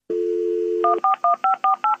Five,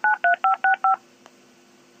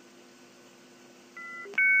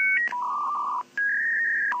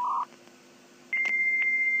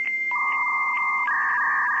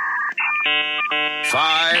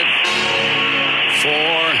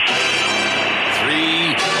 four,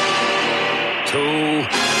 three, two,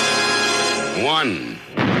 one.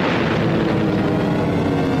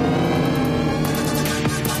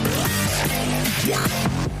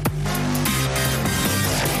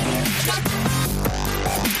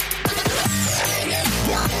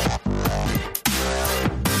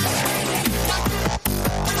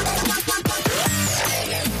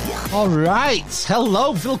 All right.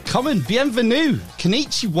 Hello, willkommen, bienvenue,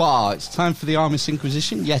 konnichiwa. It's time for the Armis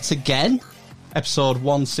Inquisition yet again. Episode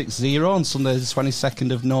 160 on Sunday the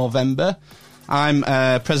 22nd of November. I'm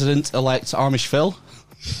President-elect Amish Phil.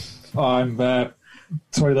 I'm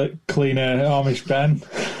toilet cleaner Amish Ben.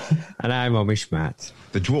 And I'm Amish Matt.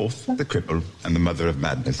 The dwarf, the cripple, and the mother of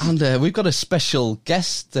madness. And we've got a special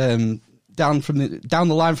guest down the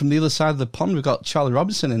line from the other side of the pond. We've got Charlie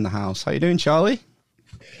Robinson in the house. How you doing, Charlie?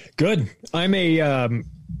 Good. I'm a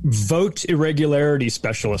vote irregularity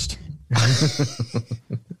specialist.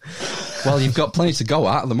 Well, you've got plenty to go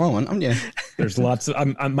at the moment, haven't you? There's lots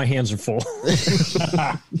of. My hands are full.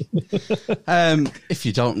 If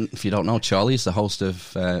you don't know, Charlie is the host of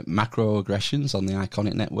Macroaggressions on the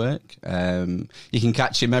Iconic Network. You can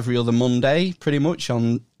catch him every other Monday, pretty much,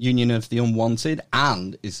 on Union of the Unwanted,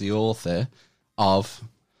 and is the author of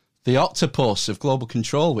The Octopus of Global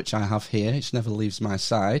Control, which I have here. It never leaves my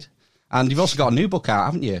side. And you've also got a new book out,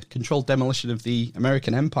 haven't you? Controlled Demolition of the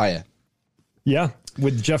American Empire. Yeah,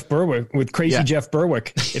 with Jeff Berwick, with crazy Jeff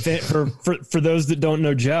Berwick. For those that don't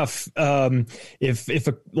know Jeff, if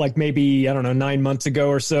like maybe, I don't know, 9 months ago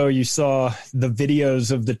or so, you saw the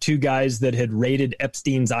videos of the two guys that had raided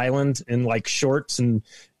Epstein's Island in like shorts and,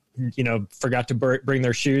 you know, forgot to bring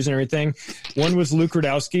their shoes and everything. One was Luke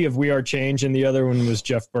Rudowski of We Are Change, and the other one was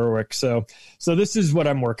Jeff Berwick. So this is what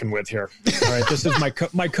I'm working with here. All right, this is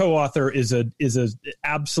my co-author is a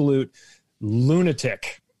absolute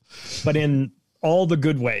lunatic, but in all the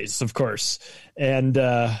good ways, of course. And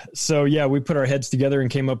so we put our heads together and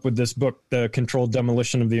came up with this book, The Controlled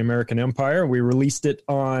Demolition of the American Empire. We released it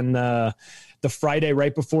on the Friday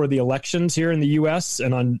right before the elections here in the U.S.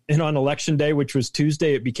 And on Election Day, which was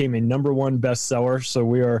Tuesday, it became a #1 bestseller. So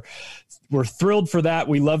we're thrilled for that.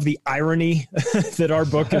 We love the irony that our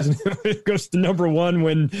book goes to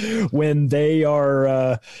 #1 when they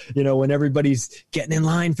are, when everybody's getting in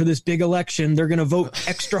line for this big election, they're going to vote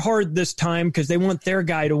extra hard this time because they want their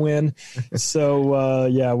guy to win.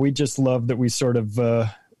 So, we just love that we sort of,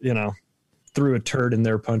 threw a turd in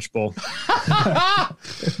their punch bowl.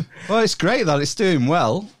 Well, it's great that it's doing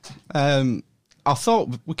well. I thought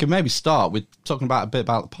we could maybe start with talking a bit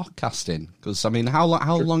about podcasting, because I mean, how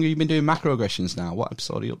long have you been doing Macroaggressions now? What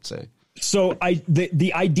episode are you up to? So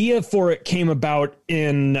the idea for it came about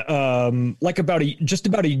in just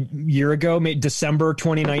about a year ago, December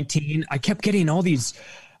 2019. I kept getting all these.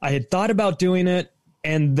 I had thought about doing it,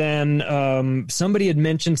 and then somebody had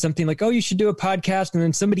mentioned something like, "Oh, you should do a podcast," and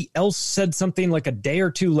then somebody else said something like a day or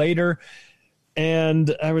two later.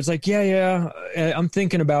 And I was like, yeah, I'm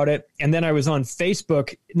thinking about it. And then I was on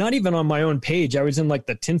Facebook, not even on my own page. I was in like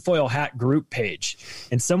the Tinfoil Hat group page,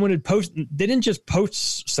 and someone had posted, they didn't just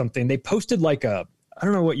post something. They posted like I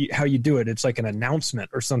don't know how you do it. It's like an announcement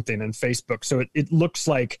or something in Facebook. So it looks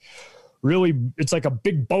like really, it's like a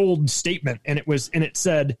big, bold statement. And it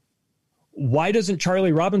said, "Why doesn't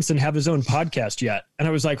Charlie Robinson have his own podcast yet?" And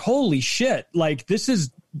I was like, holy shit, like this has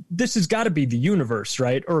got to be the universe,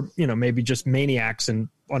 right? Or, maybe just maniacs on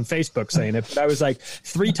Facebook saying it. But I was like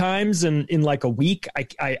 3 times in like a week,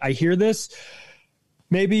 I hear this.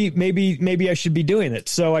 Maybe I should be doing it.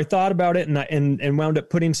 So I thought about it and wound up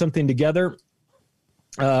putting something together.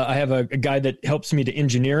 I have a guy that helps me to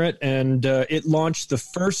engineer it, and it launched the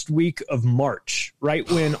first week of March, right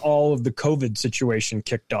when all of the COVID situation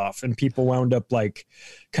kicked off, and people wound up like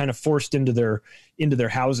kind of forced into their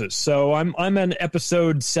houses. So I'm on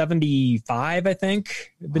episode 75, I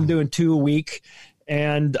think. I've been doing 2 a week,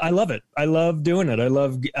 and I love it. I love doing it. I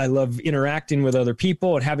love interacting with other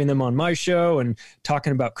people and having them on my show and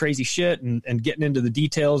talking about crazy shit and getting into the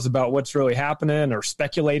details about what's really happening, or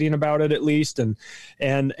speculating about it at least. And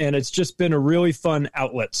it's just been a really fun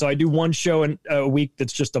outlet. So I do one show in a week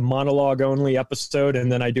that's just a monologue only episode, and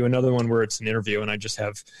then I do another one where it's an interview and I just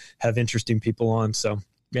have interesting people on. So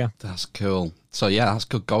yeah, that's cool. So yeah, that's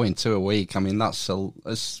good going 2 a week. I mean, that's a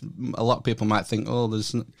lot of people might think, oh,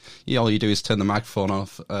 all you do is turn the microphone on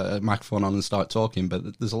and start talking,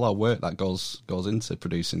 but there's a lot of work that goes into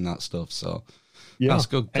producing that stuff. So yeah, that's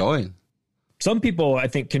good going. some people I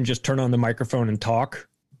think can just turn on the microphone and talk,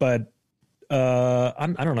 but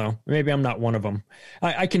I don't know. Maybe I'm not one of them.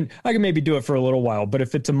 I can maybe do it for a little while, but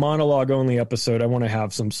if it's a monologue only episode, I want to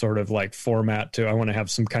have some sort of like format to. I want to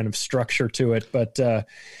have some kind of structure to it. But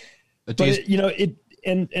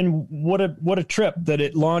And what a trip that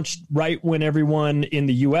it launched right when everyone in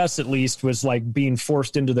the US at least was like being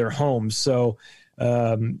forced into their homes. So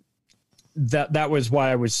that was why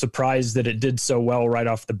I was surprised that it did so well right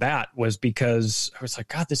off the bat, was because I was like,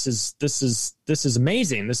 God, this is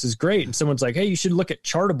amazing. This is great. And someone's like, hey, you should look at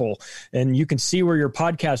Chartable and you can see where your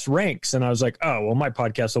podcast ranks. And I was like, oh, well, my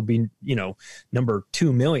podcast will be, number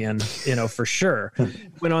 2 million, for sure.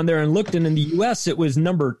 Went on there and looked, and in the US it was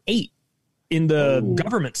number 8. In the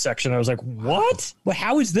government section. I was like, what? Well,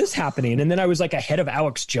 how is this happening? And then I was like ahead of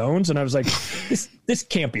Alex Jones, and I was like, this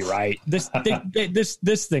can't be right. This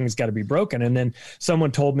thing's got to be broken. And then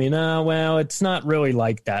someone told me, no, well, it's not really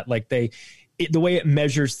like that. Like the way it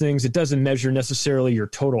measures things, it doesn't measure necessarily your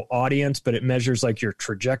total audience, but it measures like your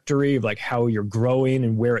trajectory of like how you're growing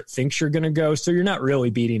and where it thinks you're going to go. So you're not really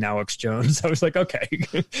beating Alex Jones. I was like, okay,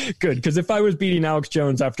 good. Because if I was beating Alex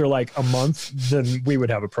Jones after like a month, then we would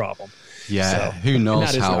have a problem. Yeah, so, who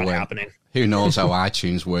knows how happening. Who knows how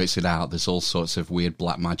iTunes works it out? There's all sorts of weird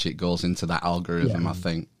black magic goes into that algorithm, I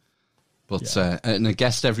think. But and a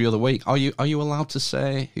guest every other week. Are you allowed to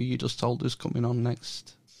say who you just told us coming on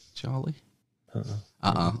next, Charlie?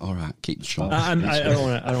 All right, keep the strong. I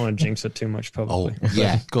don't want to jinx it too much publicly. Oh,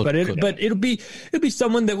 yeah, good. But it'll be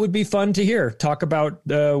someone that would be fun to hear talk about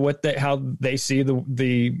how they see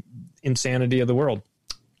the insanity of the world.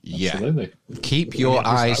 Yeah, absolutely. Keep your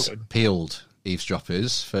eyes peeled,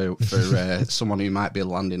 eavesdroppers, for someone who might be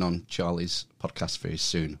landing on Charlie's podcast very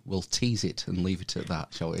soon. We'll tease it and leave it at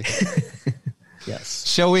that, shall we? Yes.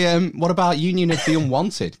 Shall we? What about Union of the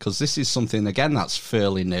Unwanted? Because this is something again that's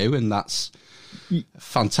fairly new, and that's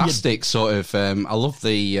fantastic. Sort of. I love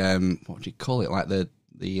the what do you call it? Like the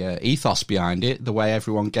ethos behind it, the way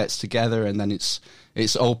everyone gets together, and then it's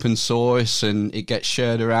open source and it gets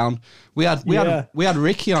shared around. We had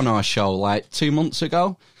Ricky on our show like 2 months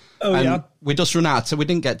ago. Oh, and yeah. We just run out, so we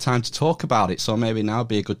didn't get time to talk about it. So maybe now would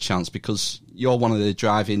be a good chance, because you're one of the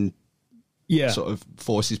driving sort of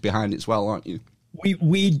forces behind it as well, aren't you?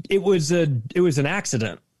 It was an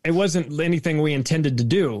accident. It wasn't anything we intended to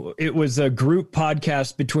do. It was a group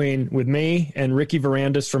podcast with me and Ricky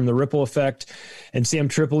Varandas from The Ripple Effect, and Sam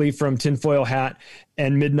Tripoli from Tinfoil Hat,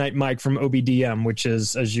 and Midnight Mike from OBDM, which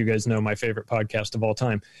is, as you guys know, my favorite podcast of all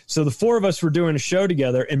time. So the four of us were doing a show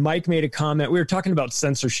together, and Mike made a comment. We were talking about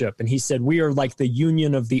censorship, and he said, we are like the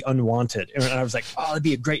Union of the Unwanted. And I was like, oh, that'd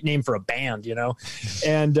be a great name for a band,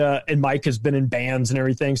 And Mike has been in bands and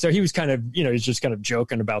everything. So he was kind of, he's just kind of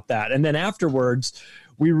joking about that. And then afterwards,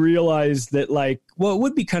 we realized that it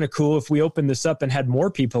would be kind of cool if we opened this up and had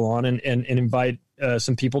more people on and invite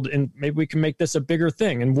some people and maybe we can make this a bigger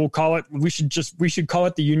thing, and we'll call it, we should call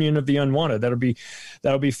it the Union of the Unwanted.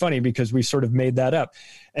 That'll be funny, because we sort of made that up.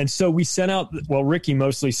 And so we sent out, Ricky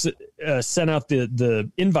mostly sent out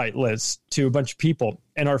the invite list to a bunch of people.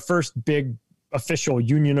 And our first big official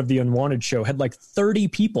Union of the Unwanted show had like 30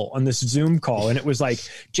 people on this Zoom call. And it was like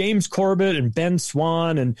James Corbett and Ben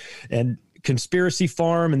Swan and Conspiracy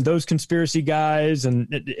Farm and those conspiracy guys and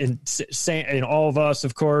all of us,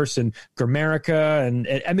 of course, and Grammarica, and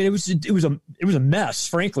I mean it was a mess.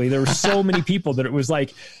 Frankly, there were so many people that it was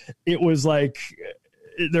like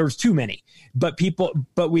there was too many. But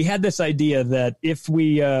we had this idea that if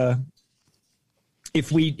we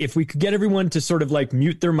could get everyone to sort of like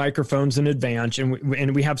mute their microphones in advance,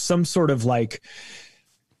 and we have some sort of like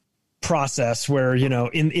process where,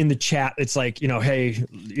 in the chat, it's like, hey,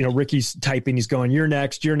 Ricky's typing, he's going, you're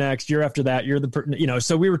next, you're after that, you're the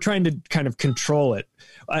so we were trying to kind of control it.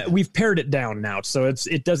 We've pared it down now, so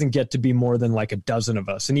it doesn't get to be more than like a dozen of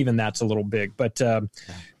us, and even that's a little big, but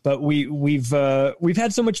we've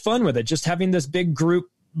had so much fun with it, just having this big group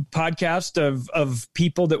podcast of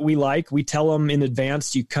people that we like. We tell them in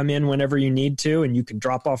advance, you come in whenever you need to, and you can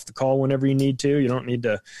drop off the call whenever you need to. You don't need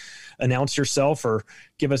to announce yourself or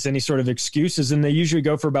give us any sort of excuses. And they usually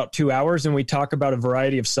go for about 2 hours, and we talk about a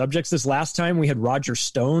variety of subjects. This last time we had Roger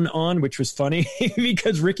Stone on, which was funny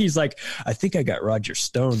because Ricky's like, I think I got Roger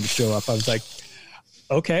Stone to show up. I was like,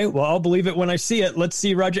 okay, well, I'll believe it when I see it. Let's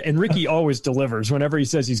see Roger. And Ricky always delivers whenever he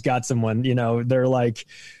says he's got someone. They're like,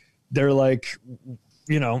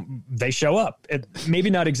 they show up. Maybe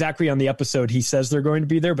not exactly on the episode he says they're going to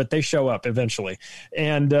be there, but they show up eventually.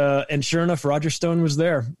 And sure enough, Roger Stone was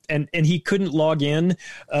there, and he couldn't log in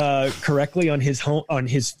correctly on his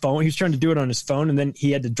phone. He was trying to do it on his phone, and then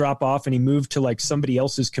he had to drop off, and he moved to like somebody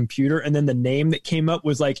else's computer. And then the name that came up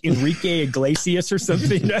was like Enrique Iglesias or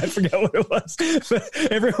something. I forgot what it was. But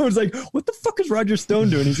everyone was like, "What the fuck is Roger Stone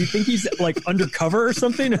doing? Does he think he's like undercover or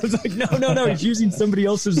something?" I was like, "No. He's using somebody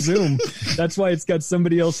else's Zoom. That's why it's got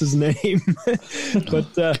somebody else's name."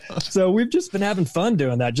 But so we've just been having fun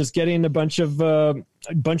doing that, just getting a bunch of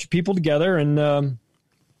people together and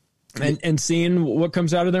seeing what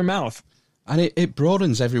comes out of their mouth. And it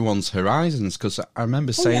broadens everyone's horizons, because I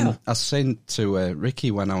remember saying, I was saying to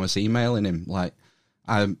Ricky when I was emailing him, like,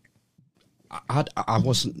 I'd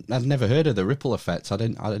never heard of the ripple effect. I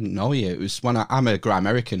didn't know you. It was when I'm a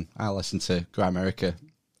Grimerican. I listened to Grimerica.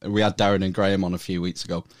 We had Darren and Graham on a few weeks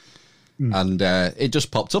ago. And it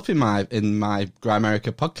just popped up in my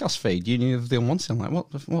Grimerica podcast feed. Union of the Unwanted. I'm like,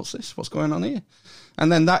 what's this? What's going on here?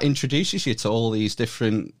 And then that introduces you to all these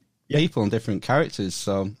different people and different characters.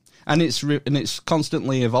 So, and it's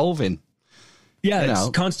constantly evolving. Yeah, it's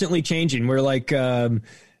constantly changing. We're like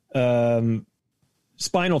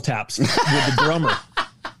Spinal Taps with the drummer.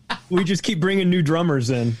 We just keep bringing new drummers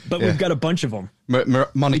in, but we've got a bunch of them.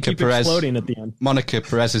 Monica Perez exploding at the end. Monica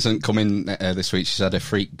Perez isn't coming this week. She's had a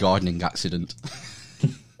freak gardening accident.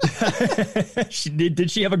 Did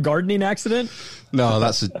she have a gardening accident? No,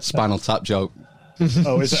 that's a Spinal Tap joke.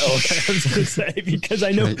 Oh, is that okay? I was going to say, because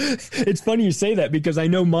I know it's funny you say that, because I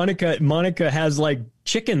know Monica has like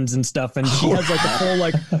chickens and stuff, and she has like a whole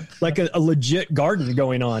like a legit garden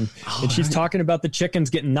going on, and she's talking about the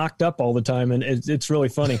chickens getting knocked up all the time, and it's really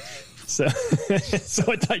funny. So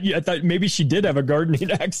I thought maybe she did have a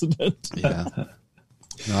gardening accident. Yeah, no,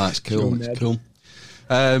 that's cool. It's cool.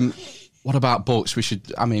 What about books?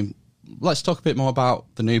 Let's talk a bit more about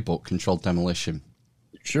the new book, Controlled Demolition.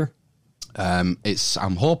 Sure. I'm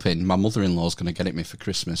hoping my mother-in-law is going to get it me for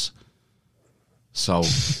Christmas. So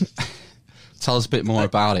tell us a bit more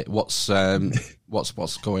about it. What's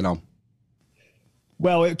going on?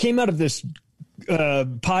 Well, it came out of this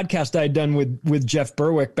podcast I'd done with Jeff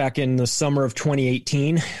Berwick back in the summer of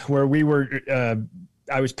 2018, where we were,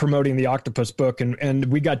 I was promoting the Octopus book, and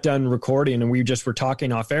we got done recording, and we just were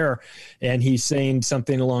talking off air, and he's saying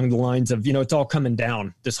something along the lines of, it's all coming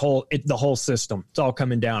down. The whole system, it's all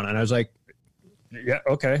coming down. And I was like, yeah,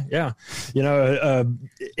 okay, yeah,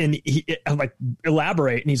 and I'm like,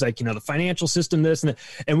 elaborate, and he's like, the financial system, this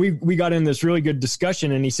and we got in this really good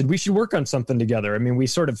discussion, and he said we should work on something together. I mean, we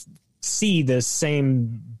sort of see this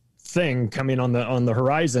same thing coming on the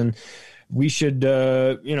horizon. We should,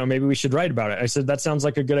 maybe we should write about it. I said, that sounds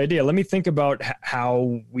like a good idea. Let me think about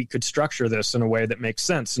how we could structure this in a way that makes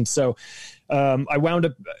sense. And so I wound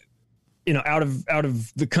up, out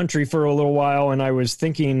of the country for a little while, and I was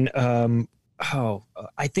thinking,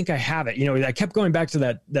 I think I have it. I kept going back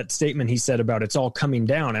to that statement he said about it's all coming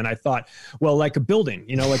down. And I thought, well, like a building,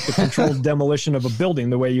 like the controlled demolition of a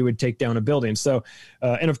building, the way you would take down a building. So,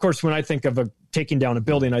 and of course, when I think of taking down a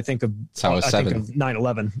building, I think of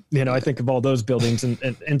 9/11, I think of all those buildings.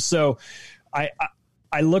 And so I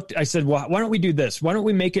said, well, why don't we do this? Why don't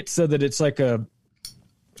we make it so that it's like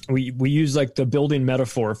we use like the building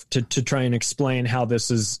metaphor to try and explain how this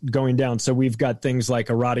is going down. So we've got things like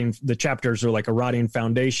the chapters are like a rotting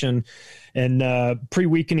foundation, and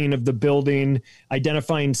pre-weakening of the building,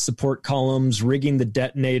 identifying support columns, rigging the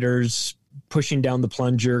detonators, pushing down the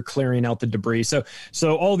plunger, clearing out the debris. So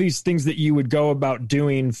all these things that you would go about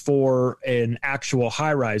doing for an actual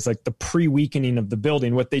high rise, like the pre-weakening of the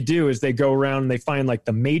building, what they do is they go around and they find like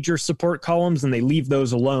the major support columns, and they leave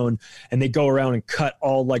those alone, and they go around and cut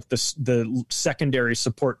all like the secondary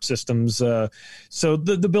support systems. So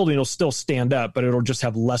the building will still stand up, but it'll just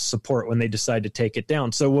have less support when they decide to take it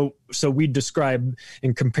down. So we describe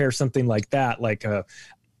and compare something like that, like a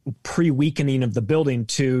pre-weakening of the building,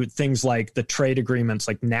 to things like the trade agreements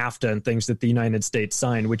like NAFTA and things that the United States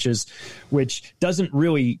signed, which doesn't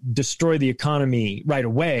really destroy the economy right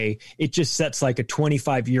away. It just sets like a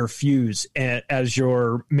 25-year fuse as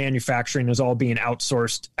your manufacturing is all being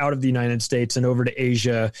outsourced out of the United States and over to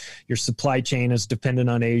Asia. Your supply chain is dependent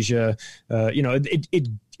on Asia.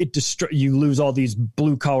 It you lose all these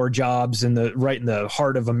blue collar jobs right in the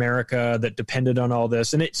heart of America that depended on all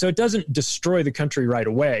this. And so it doesn't destroy the country right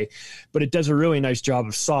away, but it does a really nice job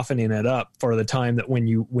of softening it up for the time that when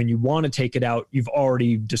you want to take it out, you've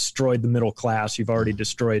already destroyed the middle class. You've already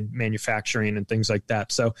destroyed manufacturing and things like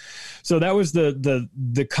that. So that was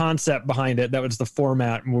the concept behind it. That was the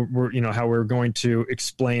format. We're how we're going to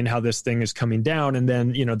explain how this thing is coming down, and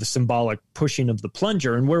then the symbolic pushing of the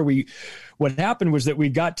plunger. And what happened was that we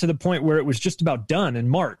got to the point where it was just about done in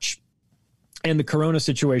March, and the corona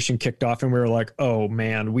situation kicked off, and we were like, oh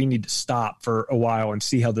man, we need to stop for a while and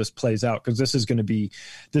see how this plays out, because this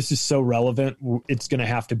is so relevant. It's going to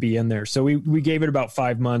have to be in there. So we gave it about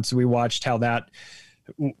 5 months. We watched how that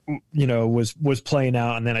was playing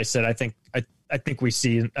out, and then I said, I think we've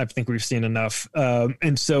seen enough.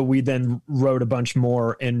 And so we then wrote a bunch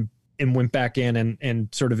more and went back in and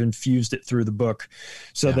sort of infused it through the book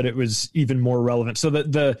so that it was even more relevant. So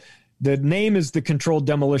that the name is The Controlled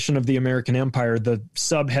Demolition of the American Empire. The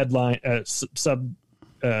subheadline,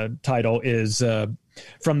 title is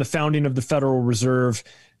From the Founding of the Federal Reserve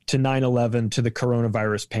to 9/11 to the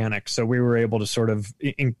Coronavirus Panic. So we were able to sort of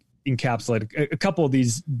encapsulate a couple of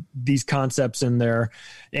these concepts in there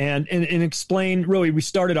and explain. Really, we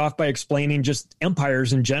started off by explaining just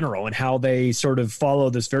empires in general and how they sort of follow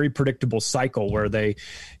this very predictable cycle where they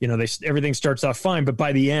everything starts off fine, but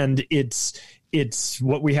by the end it's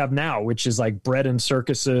what we have now, which is like bread and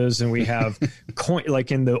circuses. And we have coin,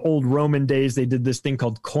 like in the old Roman days, they did this thing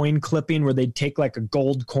called coin clipping, where they'd take like a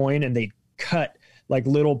gold coin and they'd cut like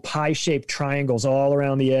little pie-shaped triangles all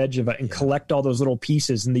around the edge of it and collect all those little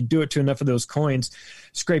pieces. And they do it to enough of those coins,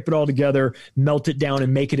 scrape it all together, melt it down,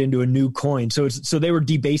 and make it into a new coin. So they were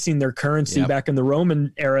debasing their currency back in the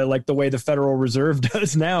Roman era, like the way the Federal Reserve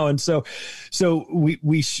does now. And so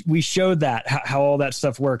we showed that how all that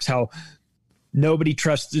stuff works, how nobody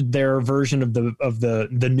trusted their version of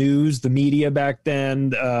the news, the media back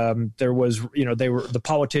then. There was, the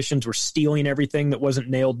politicians were stealing everything that wasn't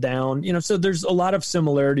nailed down. So there's a lot of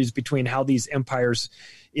similarities between how these empires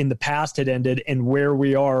in the past had ended and where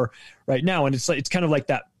we are right now. And it's kind of like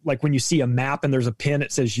that, like when you see a map and there's a pin,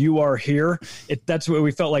 it says you are here. That's what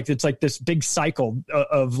we felt like. It's like this big cycle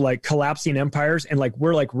of like collapsing empires. And like,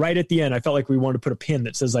 we're like right at the end. I felt like we wanted to put a pin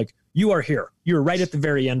that says like, you are here. You're right at the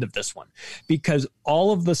very end of this one, because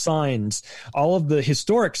all of the signs, all of the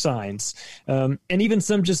historic signs, and even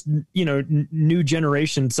some just, new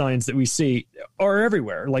generation signs that we see are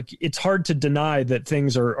everywhere. Like, it's hard to deny that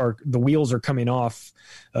things are the wheels are coming off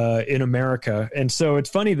in America. And so it's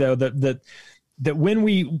funny though, that when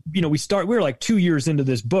we were like 2 years into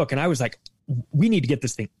this book, and I was like, we need to get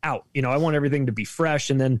this thing out. I want everything to be fresh.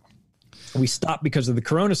 And then we stopped because of the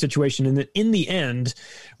corona situation. And then in the end,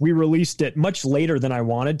 we released it much later than I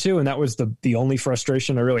wanted to. And that was the only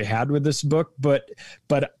frustration I really had with this book. But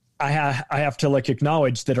I have to like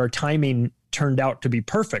acknowledge that our timing turned out to be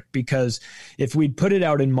perfect, because if we'd put it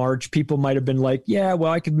out in March, people might have been like, yeah,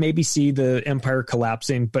 well, I could maybe see the empire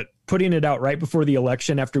collapsing, but putting it out right before the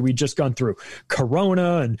election, after we'd just gone through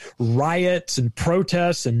corona and riots and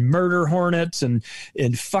protests and murder hornets and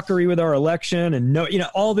fuckery with our election and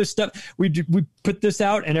all this stuff, we put this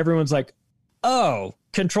out and everyone's like, oh,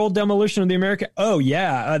 controlled demolition of the America. Oh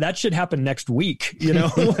yeah, that should happen next week.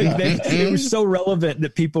 It was so relevant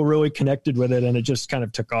that people really connected with it, and it just kind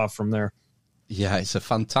of took off from there. Yeah, it's a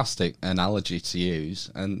fantastic analogy to use,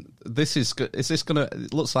 and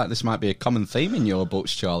it looks like this might be a common theme in your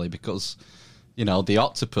books, Charlie, because the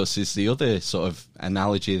octopus is the other sort of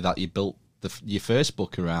analogy that you built your first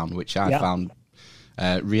book around, which I found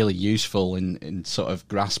really useful in sort of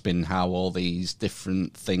grasping how all these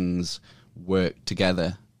different things work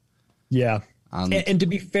together. Yeah. And to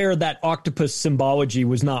be fair, that octopus symbology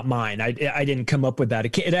was not mine. I didn't come up with that.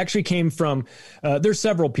 It actually came from, there's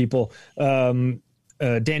several people. Danny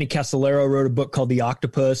Castellero wrote a book called The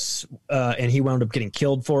Octopus, and he wound up getting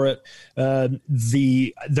killed for it.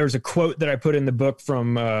 There's a quote that I put in the book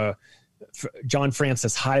from John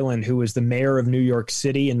Francis Hyland, who was the mayor of New York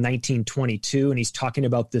City in 1922. And he's talking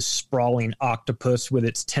about this sprawling octopus with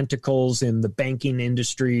its tentacles in the banking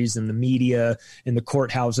industries and the media and the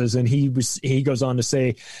courthouses. And he goes on to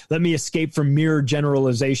say, let me escape from mere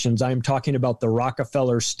generalizations. I am talking about the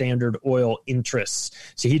Rockefeller Standard Oil interests.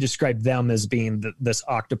 So he described them as being this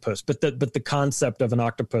octopus, but the concept of an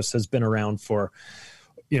octopus has been around for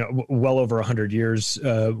well over 100 years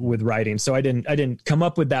with writing. So I didn't come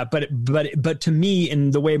up with that, but to me,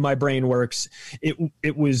 in the way my brain works,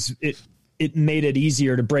 it it made it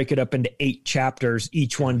easier to break it up into 8 chapters,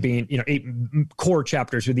 each one being, 8 core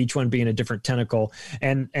chapters with each one being a different tentacle.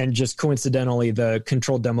 And just coincidentally, the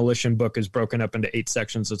Controlled Demolition book is broken up into 8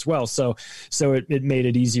 sections as well. So it made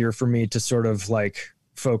it easier for me to sort of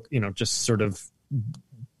just sort of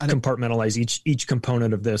compartmentalize each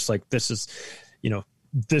component of this. Like this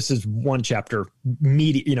is one chapter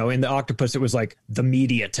media, in the Octopus, it was like the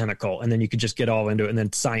media tentacle, and then you could just get all into it, and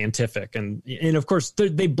then scientific. And of course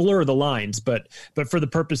they blur the lines, but for the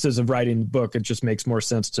purposes of writing the book, it just makes more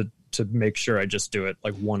sense to make sure I just do it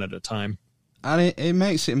like one at a time. And it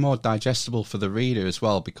makes it more digestible for the reader as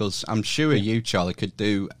well, because I'm sure you, Charlie, could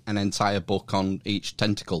do an entire book on each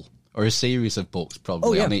tentacle, or a series of books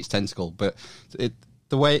probably on each tentacle, but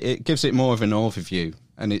the way it gives it more of an overview,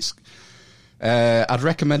 and it's, I'd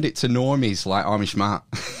recommend it to normies like Amish Matt,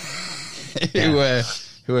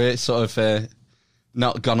 who are sort of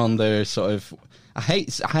not gone on the sort of. I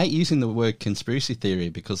hate using the word conspiracy theory,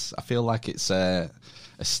 because I feel like it's a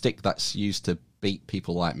stick that's used to beat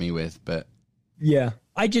people like me with. But yeah,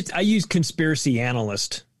 I use conspiracy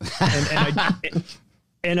analyst,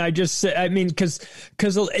 and I just say, I mean, because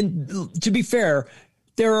to be fair,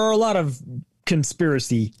 there are a lot of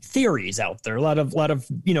conspiracy theories out there. A lot of,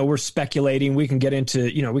 we're speculating. We can get into,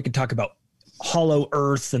 we can talk about hollow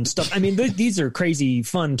earth and stuff. I mean, these are crazy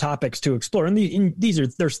fun topics to explore. And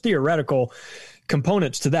there's theoretical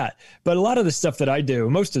components to that. But a lot of the stuff that I do,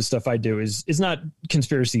 most of the stuff I do is not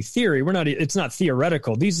conspiracy theory. It's not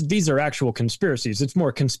theoretical. These are actual conspiracies. It's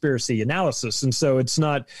more conspiracy analysis. And so it's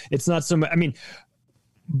not so, I mean,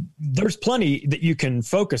 there's plenty that you can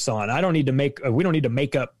focus on. We don't need to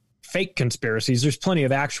make up fake conspiracies. There's plenty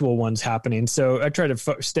of actual ones happening. So I try to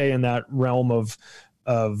stay in that realm of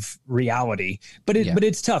reality, but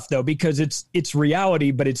it's tough though, because it's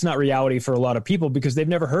reality, but it's not reality for a lot of people because they've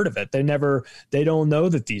never heard of it. They don't know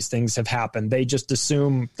that these things have happened. They just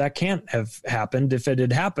assume that can't have happened. If it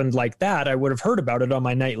had happened like that, I would have heard about it on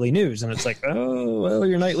my nightly news. And it's like, oh, well,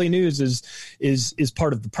 your nightly news is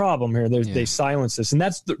part of the problem here. They silence this. And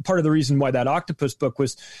that's part of the reason why that Octopus book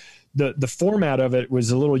was, the format of it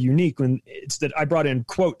was a little unique, when it's that I brought in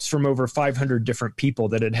quotes from over 500 different people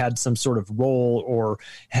that had some sort of role or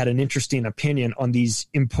had an interesting opinion on these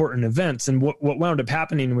important events. And what wound up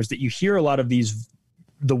happening was that you hear a lot of the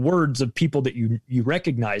words of people that you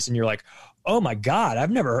recognize, and you're like, oh my God, I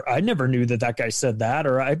never knew that guy said that,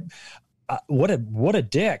 or what a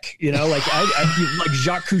dick, like like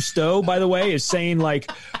Jacques Cousteau, by the way, is saying like,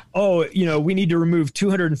 oh, we need to remove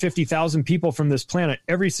 250,000 people from this planet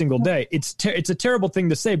every single day. It's a terrible thing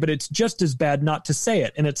to say, but it's just as bad not to say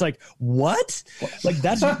it. And it's like, what? Like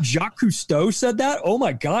that's Jacques Cousteau said that? Oh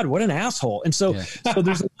my God, what an asshole. And so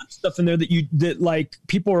there's a lot of stuff in there that like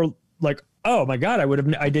people are like, oh my God,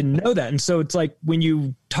 I didn't know that. And so it's like when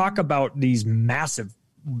you talk about these massive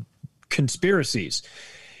conspiracies,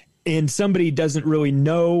 and somebody doesn't really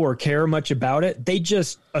know or care much about it, they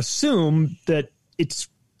just assume that it's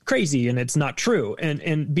crazy and it's not true.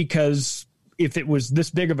 And because if it was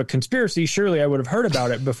this big of a conspiracy, surely I would have heard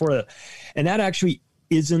about it before that. And that actually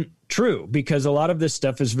isn't true, because a lot of this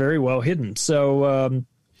stuff is very well hidden. So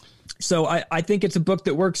I think it's a book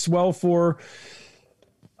that works well for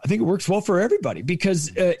everybody,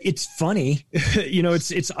 because it's funny.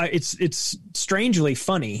 It's strangely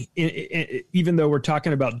funny, even though we're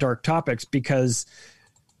talking about dark topics, because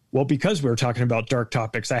we're talking about dark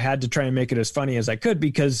topics, I had to try and make it as funny as I could,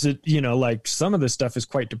 because like some of this stuff is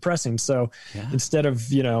quite depressing. So instead of,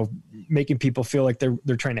 making people feel like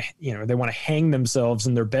they're trying to, they want to hang themselves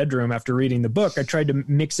in their bedroom after reading the book, I tried to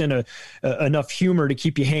mix in enough humor to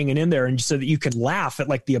keep you hanging in there, and so that you could laugh at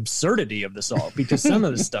like the absurdity of this all, because some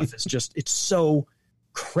of this stuff is just, it's so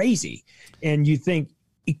crazy. And you think,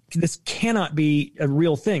 this cannot be a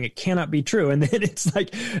real thing. It cannot be true. And then it's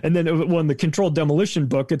like, in the Controlled Demolition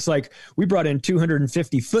book, it's like we brought in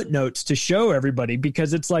 250 footnotes to show everybody,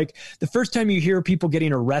 because it's like the first time you hear people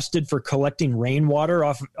getting arrested for collecting rainwater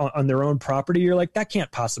on their own property, you're like, that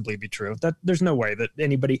can't possibly be true. That there's no way that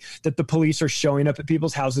the police are showing up at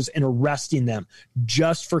people's houses and arresting them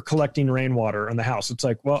just for collecting rainwater in the house. It's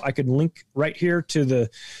like, well, I could link right here to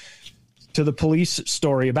the police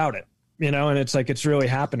story about it. And it's like, it's really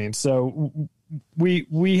happening. So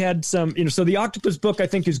we had some, so the Octopus book, I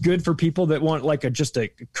think, is good for people that want like just a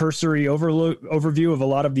cursory overview of a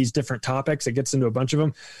lot of these different topics. It gets into a bunch of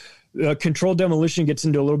them. Controlled Demolition gets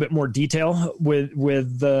into a little bit more detail with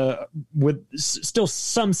still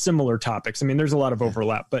some similar topics. I mean, there's a lot of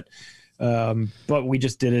overlap, but But we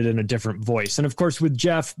just did it in a different voice. And of course, with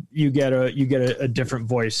Jeff, you get a different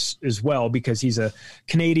voice as well, because he's a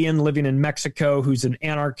Canadian living in Mexico who's an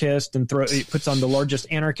anarchist and he puts on the largest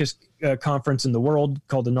anarchist conference in the world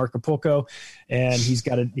called the Narcapulco. And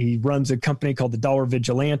he runs a company called the Dollar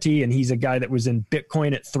Vigilante, and he's a guy that was in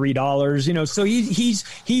Bitcoin at $3. So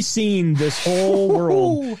he's seen this whole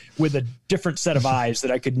world with a different set of eyes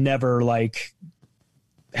that I could never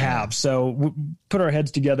have. So we put our heads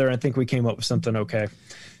together, and I think we came up with something okay.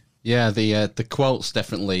 Yeah, the quotes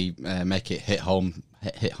definitely make it hit home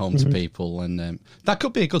to people, and that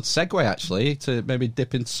could be a good segue actually to maybe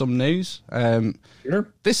dip into some news. Sure.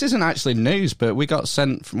 This isn't actually news, but we got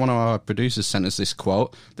sent from one of our producers sent us this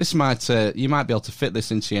quote. This might you might be able to fit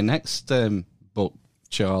this into your next book,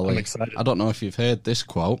 Charlie. I'm excited. I don't know if you've heard this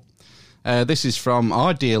quote. This is from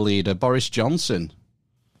our dear leader Boris Johnson.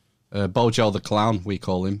 Bojo the Clown, we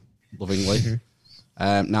call him lovingly.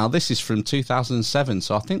 Now, this is from 2007,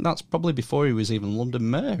 so I think that's probably before he was even London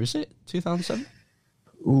Mayor, is it? 2007?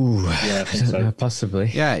 Ooh, Yeah, I think so. possibly.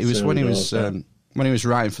 Yeah, it was So when he it was was, when he was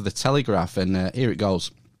writing for the Telegraph, and here it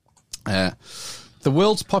goes. The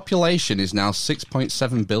world's population is now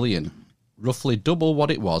 6.7 billion, roughly double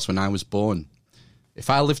what it was when I was born. If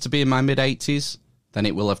I live to be in my mid-80s, then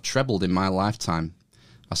it will have trebled in my lifetime.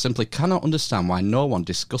 I simply cannot understand why no one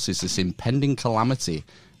discusses this impending calamity,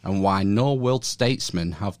 and why no world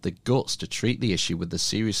statesmen have the guts to treat the issue with the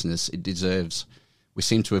seriousness it deserves. We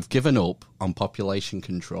seem to have given up on population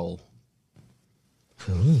control.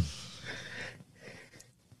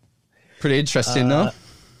 Pretty interesting, though.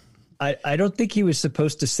 I don't think he was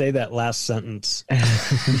supposed to say that last sentence.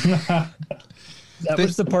 That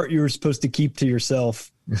was the part you were supposed to keep to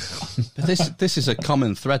yourself. But this is a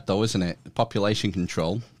common thread, though, isn't it? Population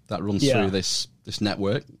control that runs through this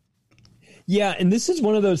network. Yeah, and this is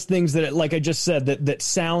one of those things that, like I just said, that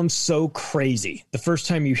sounds so crazy the first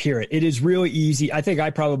time you hear it. It is really easy. I think I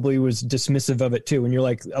probably was dismissive of it too. And you're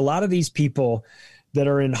like, a lot of these people that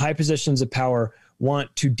are in high positions of power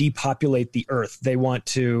want to depopulate the earth. They want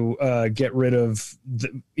to get rid of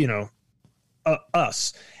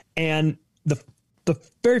us. And the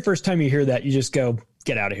very first time you hear that, you just go,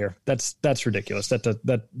 get out of here. That's ridiculous.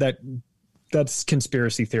 That's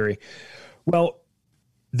conspiracy theory. Well,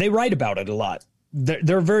 they write about it a lot.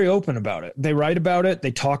 They're very open about it. They write about it.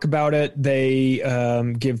 They talk about it. They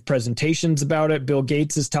give presentations about it. Bill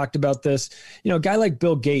Gates has talked about this. A guy like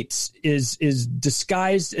Bill Gates is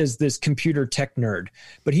disguised as this computer tech nerd,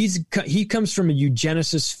 but he comes from a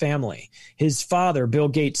eugenicist family. His father, Bill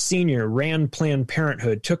Gates Sr., ran Planned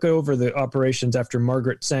Parenthood, took over the operations after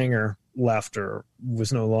Margaret Sanger left or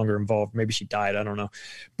was no longer involved. Maybe she died. I don't know.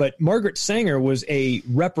 But Margaret Sanger was a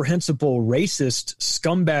reprehensible, racist,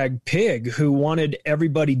 scumbag pig who wanted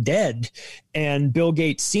everybody dead. And Bill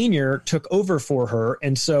Gates Sr. took over for her.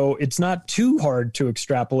 And so it's not too hard to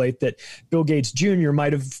extrapolate that Bill Gates Jr.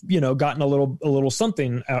 might have, gotten a little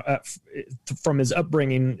something from his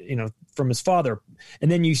upbringing, from his father.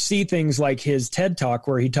 And then you see things like his TED Talk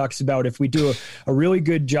where he talks about if we do a really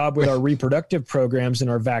good job with our reproductive programs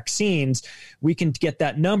and our vaccines, we can get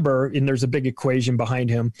that number, and there's a big equation behind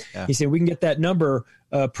him. Yeah. He said we can get that number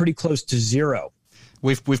pretty close to zero.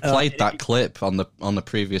 We've played that clip on the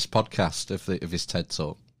previous podcast of his TED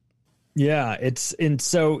Talk. Yeah,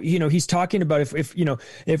 so he's talking about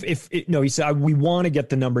he said we want to get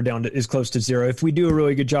the number down to as close to zero. If we do a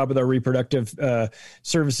really good job with our reproductive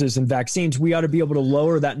services and vaccines, we ought to be able to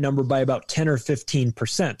lower that number by about 10 or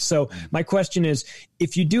 15%. So my question is,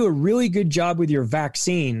 if you do a really good job with your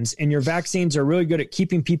vaccines and your vaccines are really good at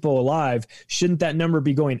keeping people alive, shouldn't that number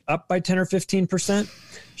be going up by 10 or 15%?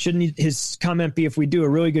 Shouldn't his comment be, if we do a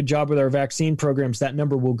really good job with our vaccine programs, that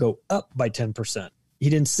number will go up by 10%? He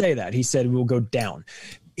didn't say that. He said it will go down.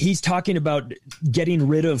 He's talking about getting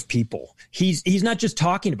rid of people. He's not just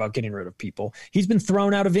talking about getting rid of people. He's been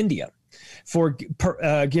thrown out of India for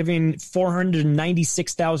giving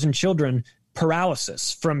 496,000 children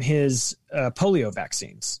paralysis from his polio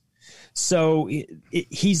vaccines. So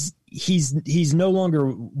he's no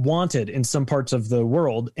longer wanted in some parts of the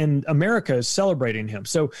world, and America is celebrating him.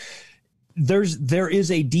 So there is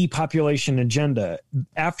a depopulation agenda.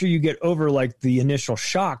 After you get over like the initial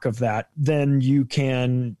shock of that, then you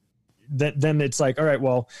can, then it's like, all right,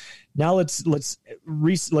 well, now let's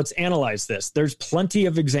analyze this. There's plenty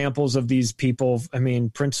of examples of these people. I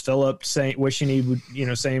mean, Prince Philip wishing he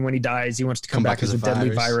would, saying when he dies, he wants to come back as a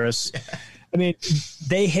deadly virus. I mean,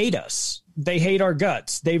 they hate us. They hate our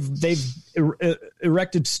guts. They've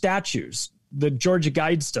erected statues the Georgia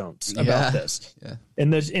Guidestones about this. Yeah.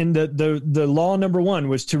 And the law number 1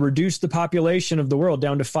 was to reduce the population of the world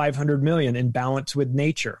down to 500 million in balance with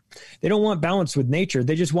nature. They don't want balance with nature.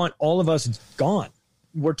 They just want all of us gone.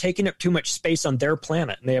 We're taking up too much space on their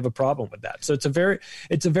planet, and they have a problem with that. So it's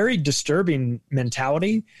a very disturbing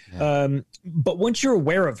mentality. Yeah. But once you're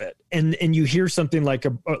aware of it, and you hear something like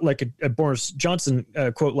a Boris Johnson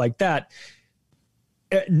quote like that,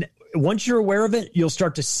 once you're aware of it, you'll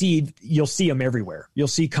see them everywhere. You'll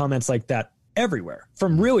see comments like that everywhere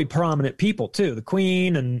from really prominent people too. The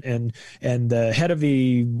Queen and the head of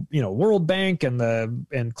the World Bank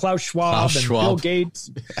and Klaus Schwab and Bill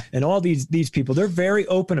Gates and all these people. They're very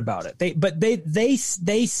open about it.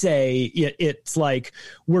 They say it's like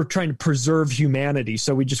we're trying to preserve humanity,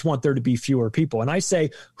 so we just want there to be fewer people. And I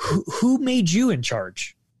say, who made you in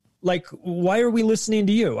charge? Like, why are we listening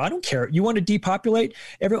to you? I don't care. You want to depopulate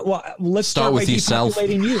let's start with yourself.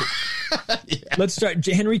 Depopulating you. Yeah. Let's start.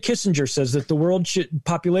 Henry Kissinger says that the world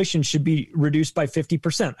population should be reduced by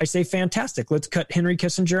 50%. I say, fantastic. Let's cut Henry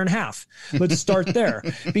Kissinger in half. Let's start there,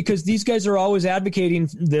 because these guys are always advocating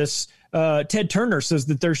this. Ted Turner says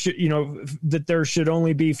that there should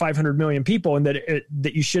only be 500 million people, and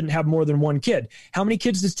that you shouldn't have more than one kid. How many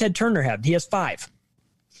kids does Ted Turner have? He has 5.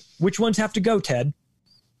 Which ones have to go, Ted?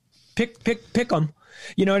 Pick them.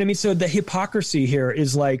 You know what I mean? So the hypocrisy here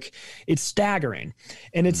is like, it's staggering,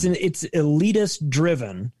 and it's elitist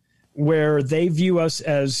driven, where they view us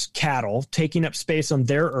as cattle taking up space on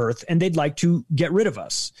their earth, and they'd like to get rid of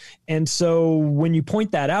us. And so when you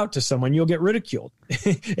point that out to someone, you'll get ridiculed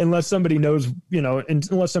unless somebody knows,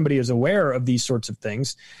 unless somebody is aware of these sorts of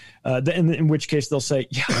things, in which case they'll say,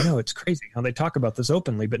 yeah, I know, it's crazy how they talk about this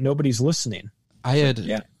openly, but nobody's listening. I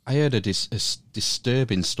heard a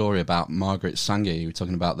disturbing story about Margaret Sanger. You were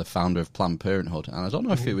talking about the founder of Planned Parenthood, and I don't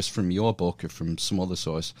know if it was from your book or from some other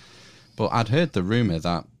source, but I'd heard the rumor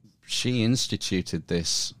that she instituted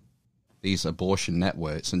these abortion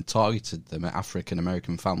networks and targeted them at African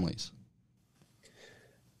American families.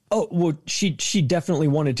 Oh, well, she definitely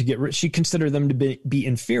wanted to get rid. She considered them to be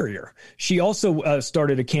inferior. She also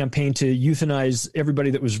started a campaign to euthanize everybody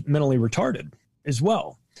that was mentally retarded as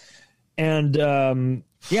well. And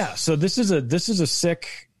so this is a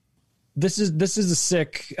sick.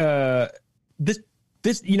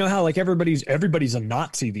 You know how like everybody's a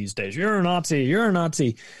Nazi these days. You're a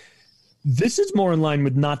Nazi. This is more in line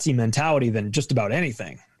with Nazi mentality than just about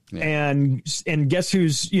anything. Yeah. And guess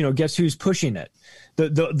who's pushing it?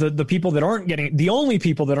 The people that aren't getting, the only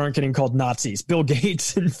people that aren't getting called Nazis, Bill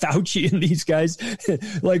Gates and Fauci and these guys,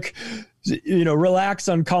 like, relax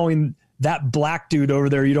on calling that black dude over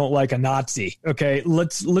there you don't like a Nazi. Okay,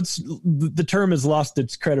 the term has lost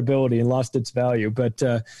its credibility and lost its value, but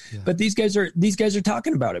these guys are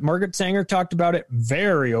talking about it. Margaret Sanger talked about it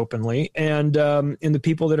very openly, and the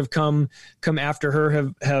people that have come after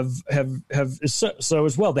her have so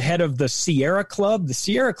as well. The head of the Sierra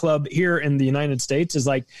Club here in the United States is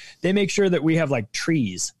like, they make sure that we have like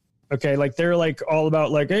trees. Okay, like they're like all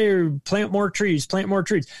about like, hey, plant more trees.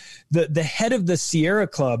 The head of the Sierra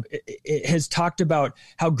Club has talked about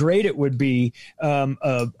how great it would be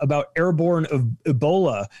about airborne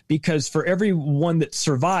Ebola, because for every one that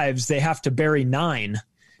survives, they have to bury 9.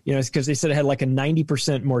 It's because they said it had like a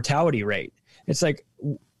 90% mortality rate. It's like,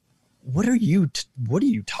 what are you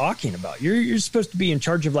talking about? You're supposed to be in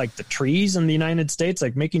charge of like the trees in the United States,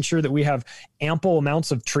 like making sure that we have ample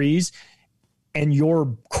amounts of trees. And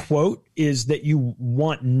your quote is that you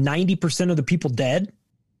want 90% of the people dead.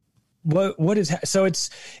 What is so? It's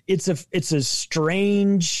a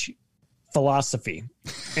strange philosophy,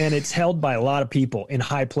 and it's held by a lot of people in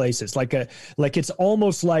high places. Like it's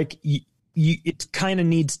almost like it kind of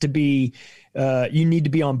needs to be. You need to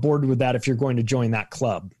be on board with that if you're going to join that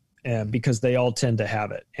club, because they all tend to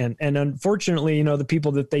have it. And unfortunately, the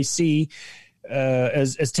people that they see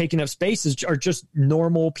as taking up spaces are just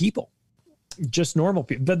normal people.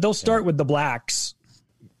 But they'll start with the blacks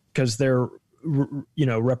because they're,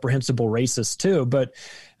 reprehensible racists too.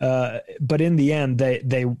 But in the end,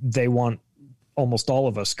 they want almost all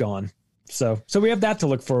of us gone. So we have that to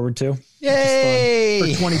look forward to. Yay! For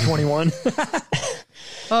 2021.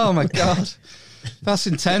 Oh my God. That's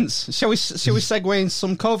intense. Shall we segue in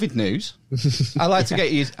some COVID news? I like to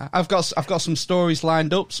get you. I've got some stories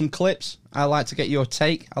lined up, some clips. I like to get your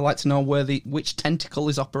take. I like to know which tentacle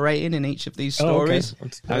is operating in each of these stories.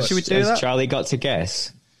 Okay. Should we do that? Has Charlie got to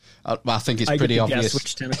guess? I think it's pretty obvious. Guess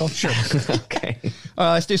which tentacle? Sure. Okay. All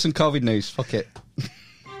right, let's do some COVID news. Fuck it.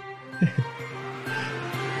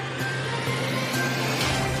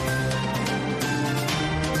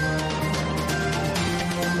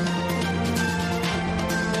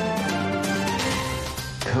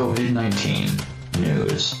 COVID-19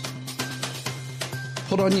 news.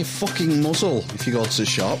 Put on your fucking muzzle if you go to the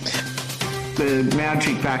shop. The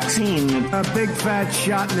magic vaccine. A big fat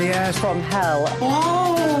shot in the ass from hell.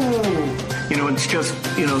 Oh! You know, it's just,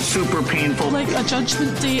 super painful. Like a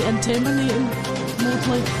judgment day in Terminating mode,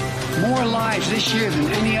 like. More lives this year than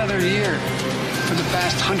any other year for the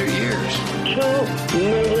past 100 years. 2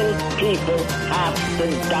 million people have to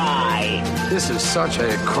die. This is such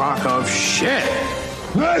a crock of shit.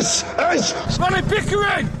 This is Smelly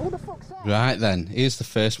Pickering! Right then, here's the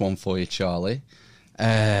first one for you, Charlie.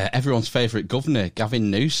 Everyone's favourite governor,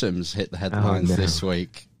 Gavin Newsom's hit the headlines this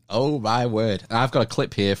week. Oh, my word. I've got a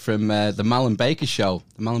clip here from the Mal Baker show.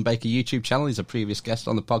 The Mal Baker YouTube channel. He's a previous guest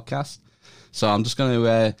on the podcast. So I'm just going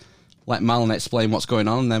to let Mal explain what's going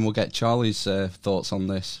on, and then we'll get Charlie's thoughts on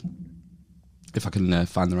this. If I can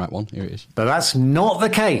find the right one. Here it is. But that's not the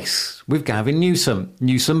case with Gavin Newsom.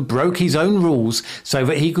 Newsom broke his own rules so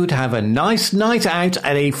that he could have a nice night out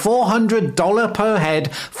at a $400 per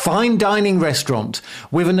head fine dining restaurant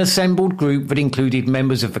with an assembled group that included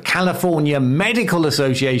members of the California Medical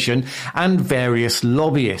Association and various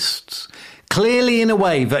lobbyists. Clearly in a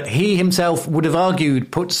way that he himself would have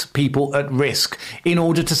argued puts people at risk in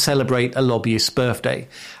order to celebrate a lobbyist's birthday.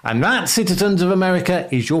 And that, citizens of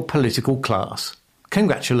America, is your political class.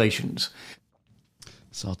 Congratulations.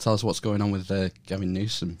 So tell us what's going on with Gavin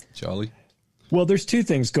Newsom, Charlie. Well, there's two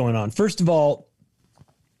things going on. First of all,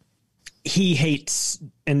 he hates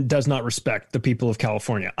and does not respect the people of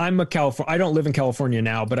California. I don't live in California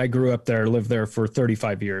now, but I grew up there, lived there for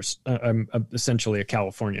 35 years. I'm essentially a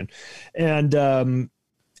Californian. And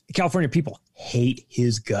California people hate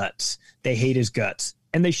his guts. They hate his guts.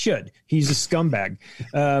 And they should. He's a scumbag.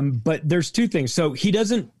 But there's two things. So he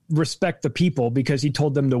doesn't respect the people because he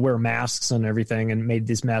told them to wear masks and everything and made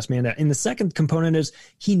this mask mandate. And the second component is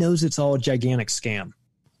he knows it's all a gigantic scam.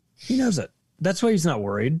 He knows it. That's why he's not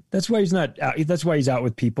worried. That's why he's not out. That's why he's out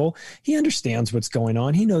with people. He understands what's going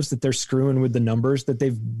on. He knows that they're screwing with the numbers, that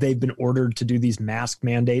they've been ordered to do these mask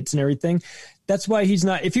mandates and everything. That's why he's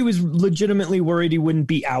not. If he was legitimately worried, he wouldn't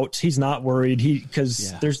be out. He's not worried.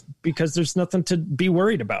 Because there's nothing to be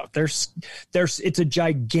worried about. It's a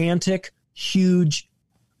gigantic, huge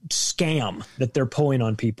scam that they're pulling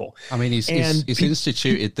on people. I mean, he's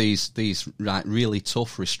instituted these really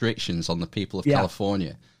tough restrictions on the people of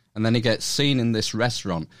California. And then he gets seen in this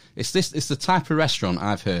restaurant. It's the type of restaurant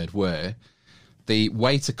I've heard where the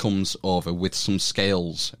waiter comes over with some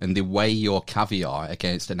scales and they weigh your caviar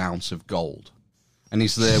against an ounce of gold. And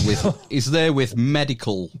he's there with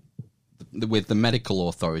the medical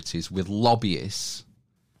authorities, with lobbyists.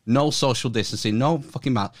 No social distancing, no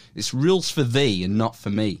fucking matter. It's rules for thee and not for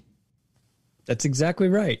me. That's exactly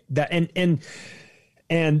right.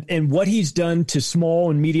 And what he's done to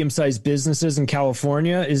small and medium-sized businesses in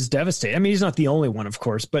California is devastating. I mean, he's not the only one, of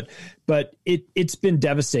course, but it's been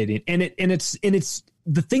devastating. And it's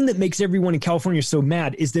the thing that makes everyone in California so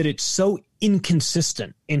mad is that it's so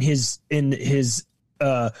inconsistent in his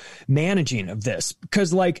managing of this.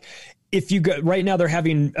 Because like if you go right now, they're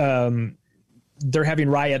having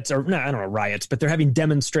riots, or no, I don't know riots, but they're having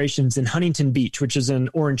demonstrations in Huntington Beach, which is in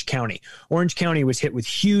Orange County. Orange County was hit with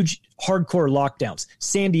huge, hardcore lockdowns.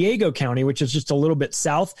 San Diego County, which is just a little bit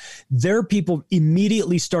south, their people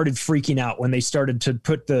immediately started freaking out when they started to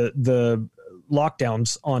put the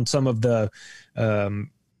lockdowns on some of the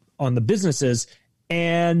on the businesses,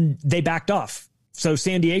 and they backed off. So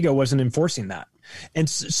San Diego wasn't enforcing that. And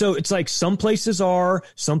so it's like some places are,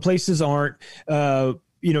 some places aren't.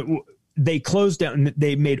 They closed down.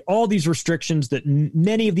 They made all these restrictions that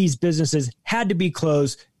many of these businesses had to be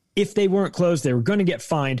closed. If they weren't closed, they were going to get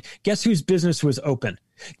fined. Guess whose business was open?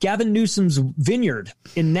 Gavin Newsom's vineyard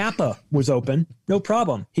in Napa was open. No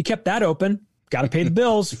problem. He kept that open. Got to pay the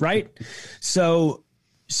bills, right? So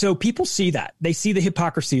people see that. They see the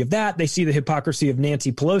hypocrisy of that. They see the hypocrisy of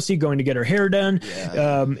Nancy Pelosi going to get her hair done,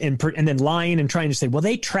 and then lying and trying to say, well,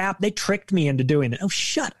 they tricked me into doing it. Oh,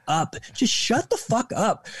 shut up. Just shut the fuck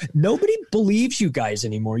up. Nobody believes you guys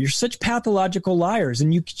anymore. You're such pathological liars,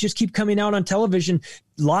 and you just keep coming out on television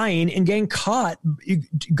lying and getting caught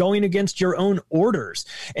going against your own orders.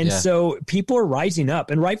 And so people are rising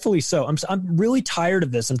up, and rightfully so. I'm really tired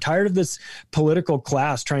of this. I'm tired of this political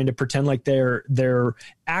class trying to pretend like they're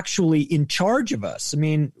actually in charge of us. I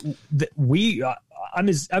mean, I'm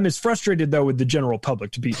as frustrated though with the general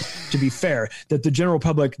public, to be fair, that the general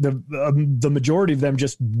public, the majority of them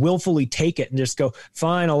just willfully take it and just go,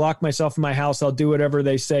 fine, I'll lock myself in my house. I'll do whatever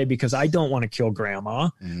they say because I don't want to kill grandma.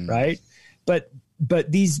 Right. But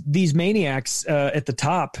these maniacs and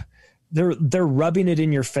they're rubbing it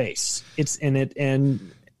in your face.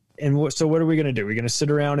 And so what are we going to do? We're going to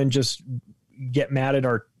sit around and just get mad at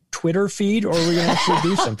our Twitter feed, or are we going to actually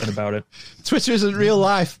do something about it? Twitter isn't real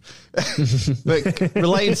life. But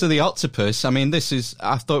relating to the octopus, I mean, I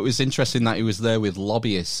thought it was interesting that he was there with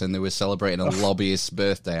lobbyists and they were celebrating a lobbyist's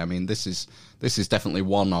birthday. I mean, this is definitely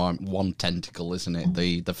one tentacle, isn't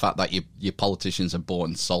it? The fact that your politicians are bought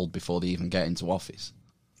and sold before they even get into office.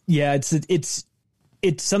 Yeah,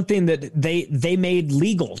 it's something that they made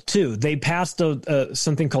legal too. They passed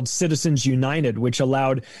something called Citizens United, which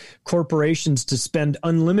allowed corporations to spend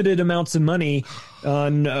unlimited amounts of money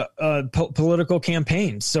on political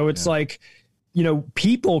campaigns. So it's like,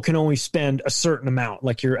 people can only spend a certain amount.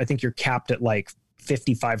 Like I think you're capped at like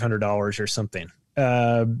 $5,500 or something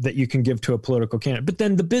that you can give to a political candidate. But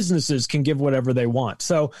then the businesses can give whatever they want.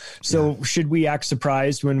 So should we act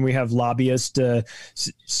surprised when we have lobbyists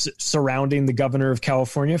surrounding the governor of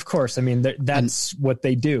California? Of course. I mean, that's what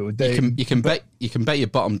they do. You can bet your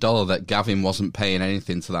bottom dollar that Gavin wasn't paying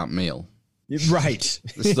anything to that meal. Right.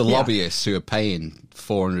 It's the lobbyists who are paying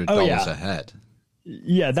 $400 a head.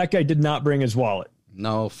 Yeah, that guy did not bring his wallet.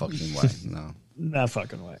 No fucking way. No. No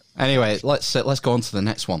fucking way. Anyway, let's go on to the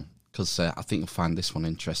next one, because I think you'll find this one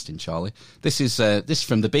interesting, Charlie. This is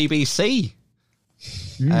from the BBC.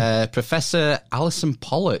 Professor Alison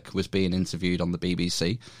Pollock was being interviewed on the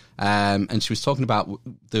BBC, and she was talking about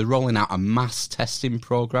they're rolling out a mass testing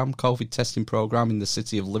program, COVID testing program in the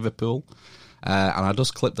city of Liverpool. And I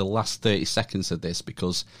just clipped the last 30 seconds of this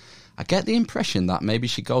because I get the impression that maybe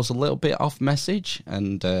she goes a little bit off message,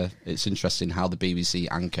 and it's interesting how the BBC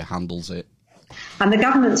anchor handles it. And the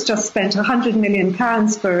government's just spent £100 million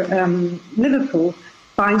for Liverpool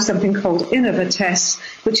buying something called Innovatests,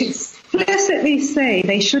 which explicitly say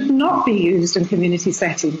they should not be used in community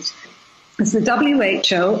settings. As the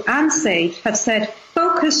WHO and SAGE have said,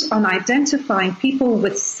 focus on identifying people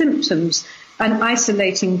with symptoms and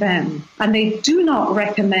isolating them. And they do not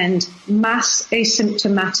recommend mass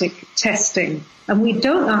asymptomatic testing. And we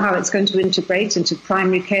don't know how it's going to integrate into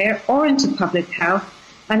primary care or into public health,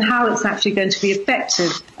 and how it's actually going to be effective.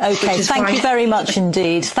 Okay, thank you very much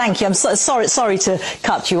indeed. Thank you. I'm sorry to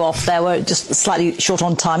cut you off there. We're just slightly short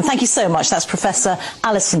on time. Thank you so much. That's Professor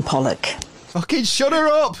Alison Pollock. Fucking shut her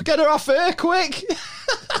up. Get her off here, quick.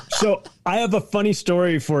 So I have a funny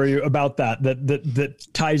story for you about that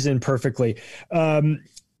ties in perfectly.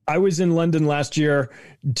 I was in London last year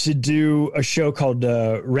to do a show called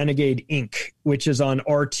Renegade Inc., which is on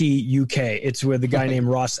RT UK. It's with a guy named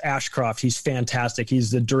Ross Ashcroft. He's fantastic.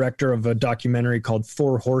 He's the director of a documentary called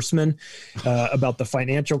Four Horsemen about the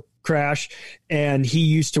financial crash, and he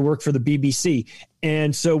used to work for the BBC.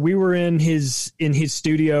 And so we were in his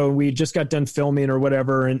studio, and we just got done filming or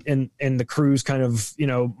whatever, and the crew's kind of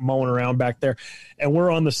mulling around back there, and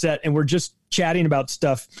we're on the set and we're just chatting about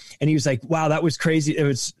stuff. And he was like, "Wow, that was crazy." It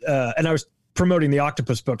was, and I was promoting the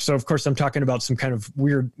Octopus book, so of course I'm talking about some kind of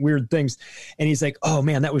weird things. And he's like, "Oh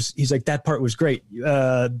man, he's like, that part was great.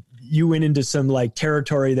 You went into some like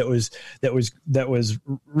territory that was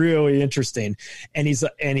really interesting." And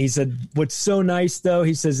he said, "What's so nice though,"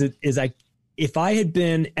 he says, "is if I had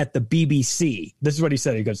been at the BBC," this is what he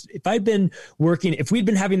said. He goes, if we'd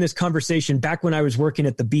been having this conversation back when I was working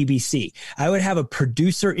at the BBC, I would have a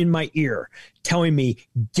producer in my ear telling me,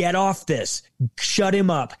 get off this, shut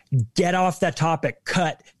him up, get off that topic,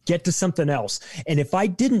 cut, get to something else. And if I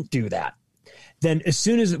didn't do that, then as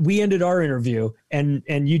soon as we ended our interview and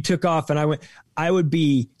you took off and I would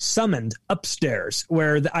be summoned upstairs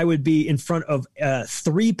where I would be in front of a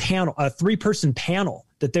three-person panel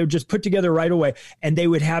that they would just put together right away. And they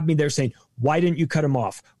would have me there saying, why didn't you cut him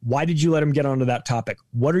off? Why did you let him get onto that topic?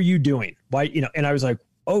 What are you doing? Why, and I was like,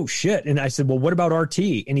 oh shit. And I said, well, what about RT?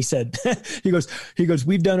 And he said, he goes,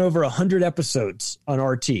 we've done over 100 episodes on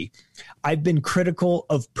RT. I've been critical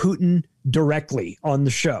of Putin directly on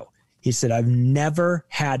the show. He said, I've never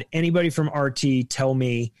had anybody from RT tell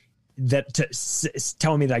me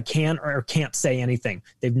that I can or can't say anything.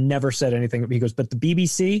 They've never said anything. He goes, but the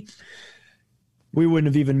BBC, we wouldn't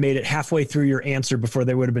have even made it halfway through your answer before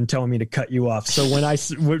they would have been telling me to cut you off. So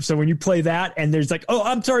when you play that and there's like, oh,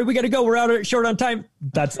 I'm sorry, we got to go, we're short on time.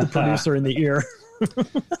 That's the producer in the ear.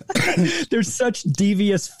 They're such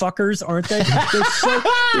devious fuckers, aren't they?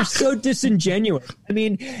 They're so disingenuous. I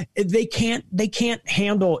mean, they can't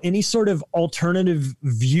handle any sort of alternative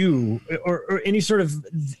view or any sort of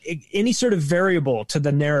variable to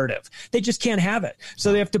the narrative. They just can't have it.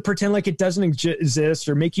 So they have to pretend like it doesn't exist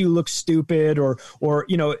or make you look stupid or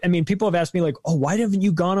I mean, people have asked me like, oh, why haven't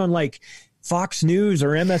you gone on like Fox News or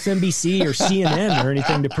MSNBC or CNN or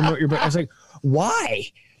anything to promote your book? I was like,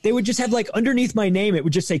 why? they would just have like underneath my name, it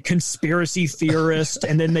would just say conspiracy theorist.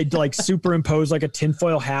 And then they'd like superimpose like a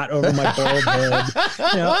tinfoil hat over my bald head,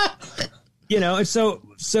 and so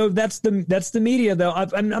that's the media though.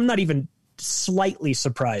 I'm not even slightly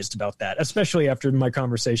surprised about that, especially after my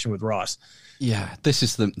conversation with Ross. Yeah, this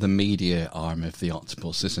is the media arm of the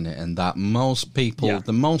octopus, isn't it? And that most people,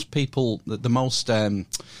 the most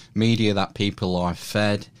media that people are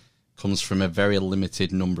fed comes from a very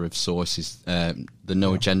limited number of sources. The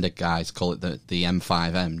no agenda guys call it the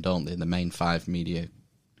M5M, don't they? The main 5 media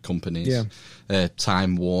companies. Yeah.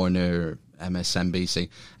 Time Warner, MSNBC.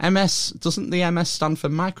 Doesn't the MS stand for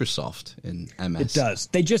Microsoft in MS? It does.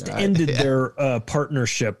 They just ended their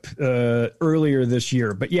partnership earlier this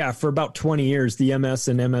year. But yeah, for about 20 years, the MS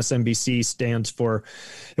and MSNBC stands for,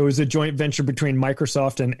 it was a joint venture between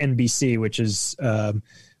Microsoft and NBC, which is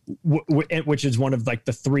one of like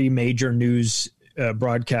the 3 major news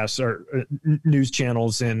broadcasts or news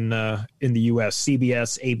channels in the US,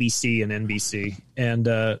 CBS, ABC, and NBC.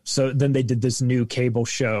 And so then they did this new cable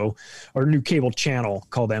show or new cable channel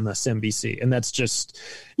called MSNBC. And that's just,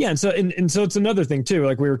 and so it's another thing too.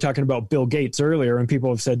 Like we were talking about Bill Gates earlier, and people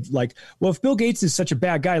have said like, well, if Bill Gates is such a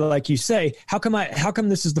bad guy, like you say, how come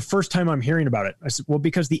this is the first time I'm hearing about it? I said, well,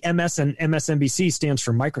 because the MS and MSNBC stands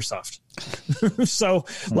for Microsoft. So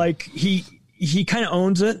like he kind of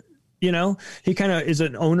owns it. He kind of is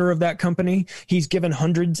an owner of that company. He's given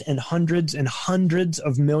hundreds and hundreds and hundreds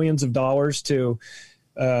of millions of dollars to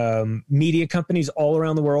media companies all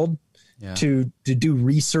around the world to do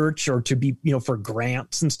research or to be, for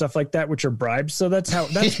grants and stuff like that, which are bribes. So that's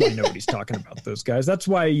why nobody's talking about those guys. That's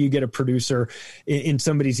why you get a producer in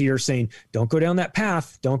somebody's ear saying, don't go down that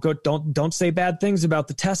path. Don't say bad things about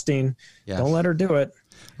the testing. Yes. Don't let her do it.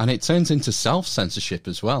 And it turns into self-censorship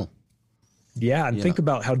as well. Yeah, and think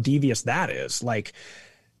about how devious that is. Like,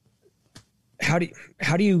 how do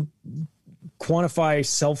you quantify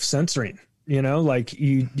self-censoring? Like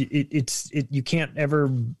you can't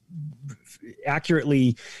ever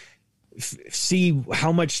accurately see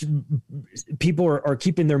how much people are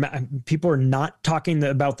keeping people are not talking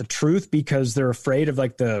about the truth because they're afraid of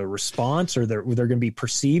like the response, or they're going to be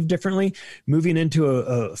perceived differently, moving into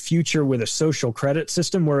a future with a social credit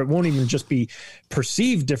system where it won't even just be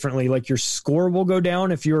perceived differently. Like your score will go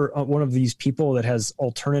down if you're one of these people that has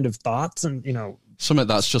alternative thoughts. And, something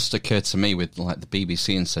that's just occurred to me with like the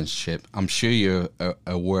BBC and censorship. I'm sure you're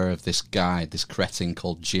aware of this guy, this cretin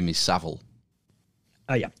called Jimmy Savile.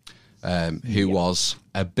 Oh yeah. Who was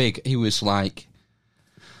he was like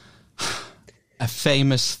a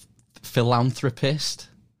famous philanthropist.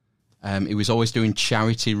 He was always doing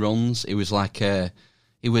charity runs. It was like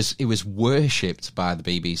he was worshipped by the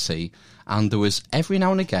BBC, and there was every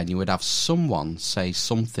now and again you would have someone say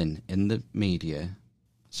something in the media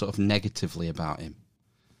sort of negatively about him.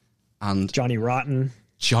 And Johnny Rotten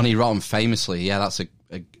famously, that's a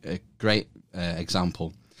great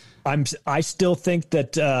example. I still think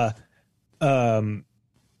that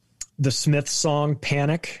the Smiths song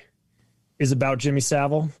Panic is about Jimmy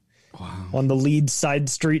Savile. Wow. On the lead side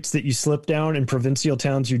streets that you slip down, in provincial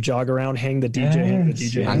towns you jog around, hang the DJ,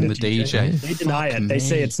 hang the DJ. They deny it. They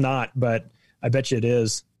say it's not, but I bet you it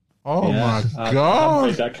is. Oh my God. I've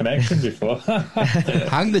made that connection before.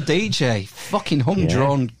 Hang the DJ. Fucking hang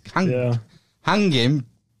him,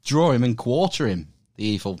 draw him and quarter him. The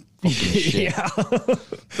evil fucking shit.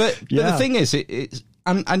 But the thing is, it's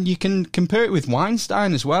and you can compare it with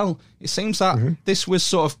Weinstein as well. It seems that this was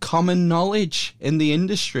sort of common knowledge in the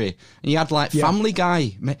industry. And you had like Family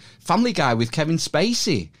Guy with Kevin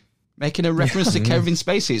Spacey making a reference to Kevin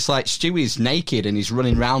Spacey. It's like Stewie's naked and he's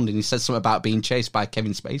running around and he said something about being chased by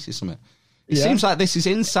Kevin Spacey or something. It seems like this is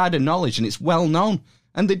insider knowledge and it's well known.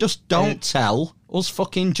 And they just don't tell us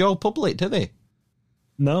fucking Joe Public, do they?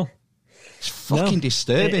 No. It's fucking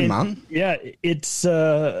disturbing, man. Yeah, it's...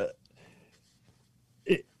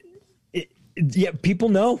 people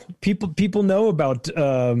know. People know about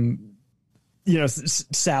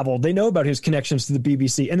Savile. They know about his connections to the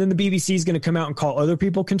BBC, and then the BBC is going to come out and call other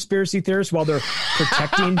people conspiracy theorists while they're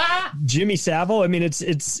protecting Jimmy Savile. I mean,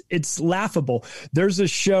 it's laughable. There's a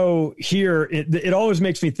show here. It always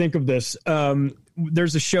makes me think of this.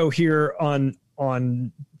 There's a show here on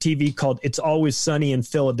TV called It's Always Sunny in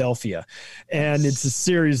Philadelphia. And it's a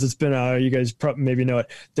series that's been, you guys probably maybe know it.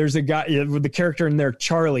 There's a guy with the character in there,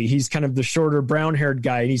 Charlie. He's kind of the shorter brown haired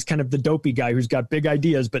guy. And he's kind of the dopey guy who's got big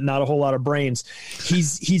ideas, but not a whole lot of brains.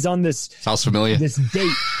 He's on this, sounds familiar, this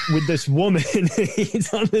date with this woman.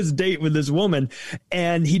 He's on this date with this woman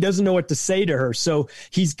and he doesn't know what to say to her. So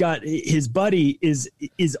he's got his buddy is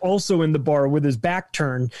also in the bar with his back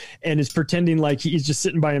turned and is pretending like he's just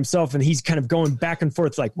sitting by himself. And he's kind of going back and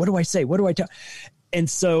forth like, like, what do I say? What do I tell? And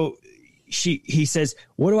so he says,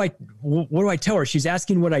 what do I tell her? She's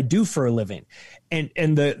asking what I do for a living. And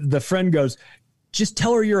the friend goes, just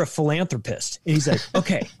tell her you're a philanthropist. And he's like,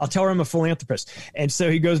 okay, I'll tell her I'm a philanthropist. And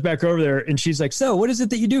so he goes back over there and she's like, so what is it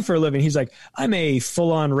that you do for a living? He's like, I'm a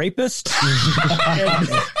full-on rapist.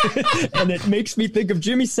 and it makes me think of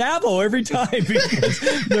Jimmy Savile every time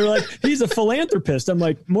because they're like, he's a philanthropist. I'm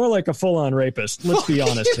like, more like a full-on rapist. Let's be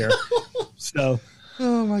honest here. So,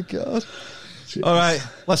 oh my God. All right,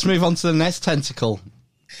 let's move on to the next tentacle.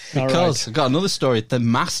 Because I've got another story. The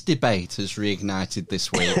mask debate has reignited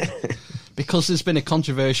this week. Because there's been a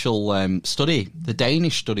controversial study, the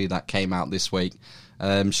Danish study that came out this week,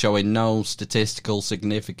 showing no statistical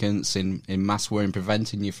significance in mask wearing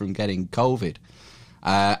preventing you from getting COVID.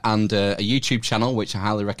 And a YouTube channel, which I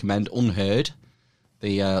highly recommend, Unheard,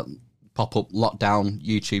 the pop-up lockdown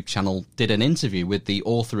YouTube channel, did an interview with the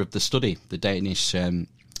author of the study, the Danish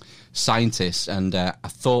scientist, and I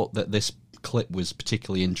thought that this clip was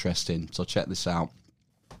particularly interesting, so check this out.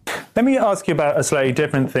 Let me ask you about a slightly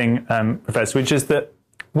different thing, Professor, which is that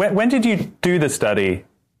when did you do the study?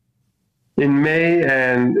 In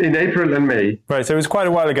April and May. Right, so it was quite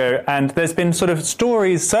a while ago, and there's been sort of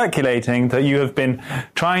stories circulating that you have been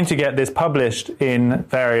trying to get this published in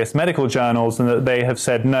various medical journals and that they have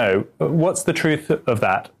said no. What's the truth of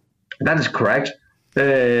that? That is correct.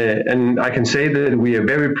 And I can say that we are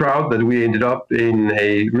very proud that we ended up in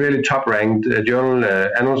a really top-ranked journal,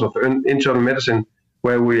 Annals of Internal Medicine,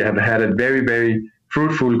 where we have had a very, very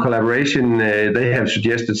fruitful collaboration. They have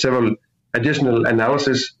suggested several additional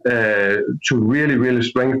analysis to really, really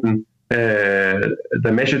strengthen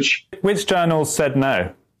the message. Which journals said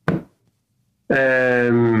no?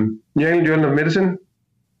 New England Journal of Medicine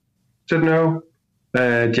said no.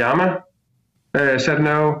 JAMA said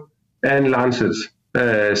no. And Lancet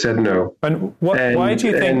said no. And why do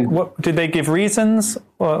you think? Did they give reasons?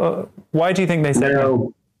 Why do you think they said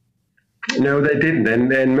no? No, they didn't,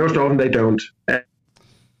 and most often they don't.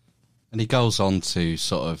 And he goes on to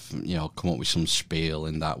sort of, come up with some spiel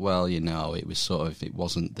in that,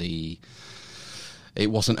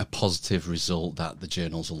 it wasn't a positive result that the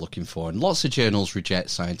journals are looking for. And lots of journals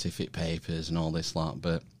reject scientific papers and all this lot,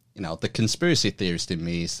 but, the conspiracy theorist in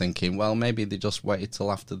me is thinking, well, maybe they just waited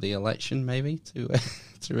till after the election, maybe, to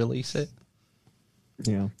release it.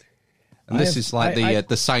 Yeah. And this is like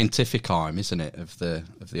the scientific arm, isn't it, of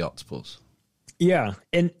the Octopus? Yeah,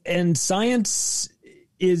 and science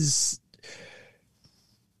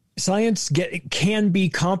can be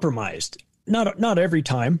compromised. Not every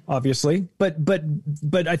time, obviously, but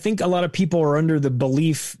I think a lot of people are under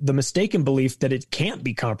the mistaken belief that it can't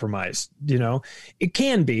be compromised. It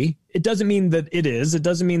can be. It doesn't mean that it is. It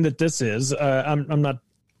doesn't mean that this is. I'm not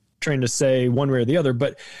trying to say one way or the other,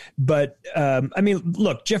 but I mean,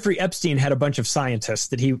 look, Jeffrey Epstein had a bunch of scientists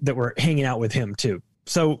that were hanging out with him too,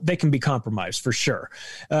 so they can be compromised for sure.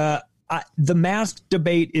 The mask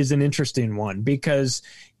debate is an interesting one because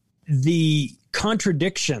the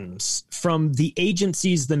contradictions from the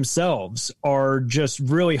agencies themselves are just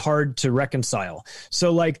really hard to reconcile.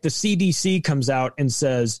 So like the CDC comes out and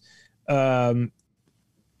says, you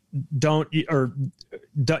don't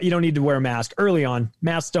need to wear a mask early on.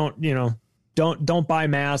 Masks don't buy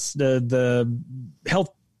masks. The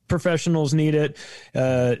health professionals need it.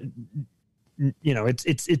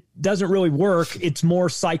 It doesn't really work. It's more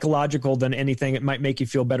psychological than anything. It might make you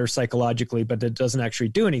feel better psychologically, but it doesn't actually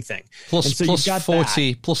do anything. Plus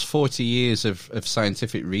 40 years of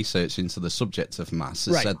scientific research into the subject of masks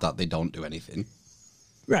has said that they don't do anything.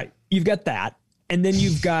 Right. You've got that. And then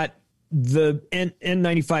you've got the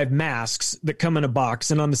N95 masks that come in a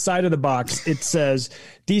box, and on the side of the box it says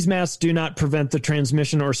these masks do not prevent the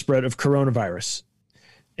transmission or spread of coronavirus.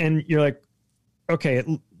 And you're like, okay, it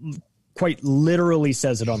quite literally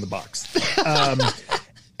says it on the box.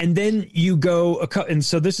 And then you go, and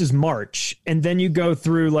so this is March, and then you go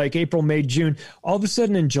through like April, May, June. All of a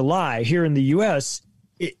sudden in July here in the US,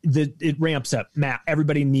 it ramps up.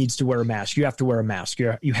 Everybody needs to wear a mask. You have to wear a mask.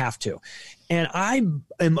 You have to. And I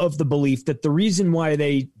am of the belief that the reason why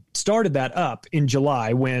they started that up in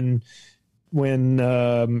July when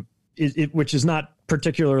which is not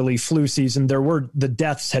particularly flu season, the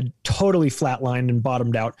deaths had totally flatlined and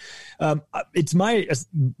bottomed out. It's my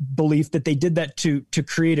belief that they did that to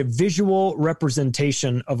create a visual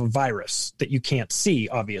representation of a virus that you can't see,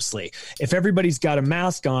 obviously. If everybody's got a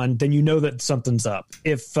mask on, then you know that something's up.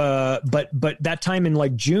 But that time in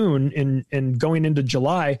like June and going into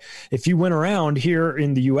July, if you went around here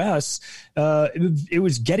in the US, it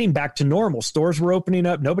was getting back to normal. Stores were opening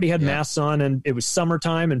up. Nobody had masks on, and it was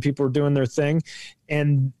summertime and people were doing their thing.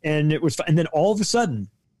 And it was, and then all of a sudden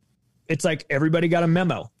It's like everybody got a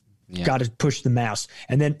memo. Yeah. Got to push the mask,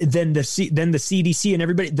 and then the CDC and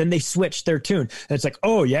everybody, then they switched their tune. And it's like,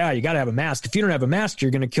 oh yeah, you got to have a mask. If you don't have a mask, you're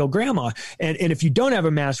going to kill grandma. And if you don't have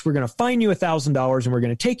a mask, we're going to fine you $1,000, and we're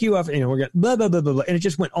going to take you off. We're going to blah blah blah blah blah. And it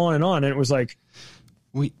just went on, and it was like,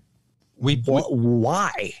 why?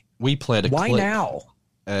 We played a why clip, now?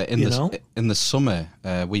 In the summer,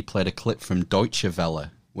 we played a clip from Deutsche Welle,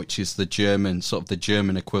 which is the German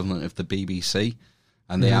equivalent of the BBC.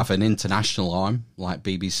 And they have an international arm like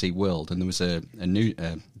BBC World, and there was a new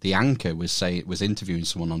the anchor was interviewing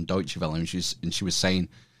someone on Deutsche Welle, and she was saying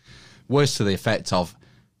words to the effect of,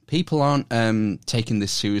 people aren't taking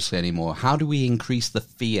this seriously anymore. How do we increase the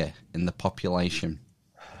fear in the population?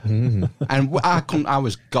 And I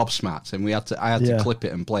was gobsmacked, and I had to clip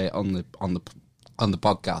it and play it on the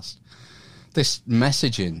podcast. This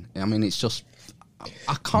messaging, I mean, it's just,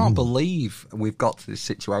 I can't believe we've got to this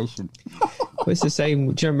situation. Well, it's the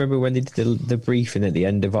same. Do you remember when they did the briefing at the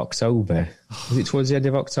end of October? Was it towards the end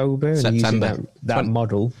of October? September. That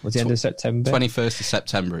model was the end of September. 21st of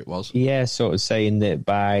September it was. Yeah, sort of saying that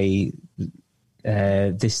by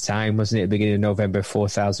this time, wasn't it, at the beginning of November,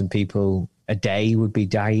 4,000 people a day would be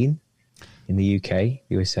dying in the UK,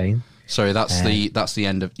 you were saying? Sorry, that's the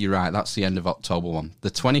end of. You're right. That's the end of October one.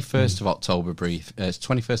 The 21st of October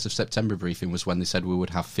 21st of September briefing was when they said we would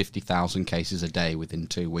have 50,000 cases a day within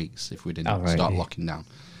 2 weeks if we didn't start locking down.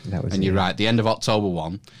 And you're right. The end of October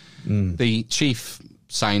one, the chief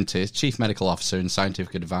medical officer, and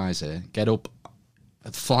scientific advisor get up,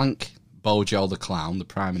 flank Bojo the clown, the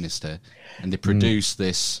prime minister, and they produce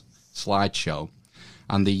this slideshow,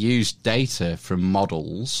 and they used data from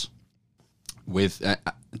models with.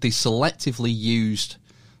 They selectively used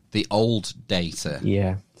the old data.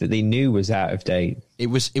 Yeah, that they knew was out of date. It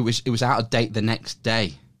was out of date the next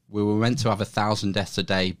day. We were meant to have 1,000 deaths a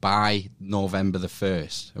day by November the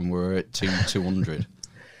 1st, and we were at 200.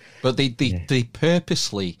 But they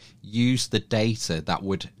purposely used the data that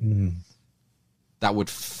would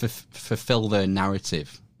fulfill their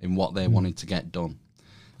narrative in what they wanted to get done.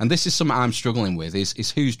 And this is something I'm struggling with,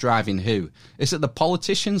 is who's driving who. Is it the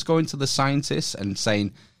politicians going to the scientists and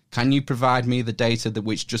saying, can you provide me the data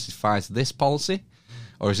which justifies this policy?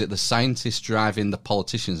 Or is it the scientists driving the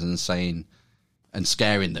politicians and saying, and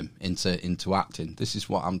scaring them into acting? This is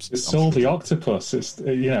what I'm... It's all the octopus. It's,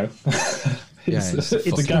 it's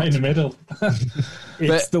a guy in the middle.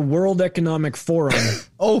 It's the World Economic Forum.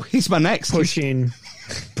 Oh, he's my next. Pushing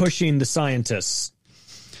the scientists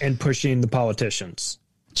and pushing the politicians.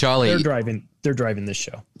 Charlie, they're driving this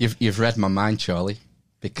show. You've read my mind, Charlie,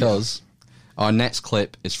 because our next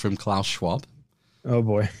clip is from Klaus Schwab. Oh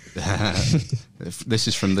boy. This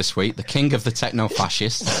is from this week. The king of the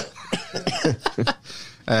techno-fascists.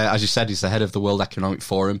 As you said, he's the head of the World Economic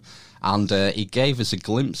Forum, and he gave us a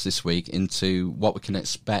glimpse this week into what we can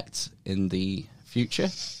expect in the future,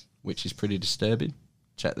 which is pretty disturbing.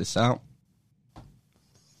 Check this out.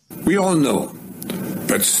 We all know,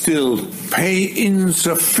 but still pay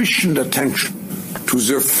insufficient attention to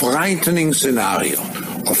the frightening scenario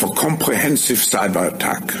of a comprehensive cyber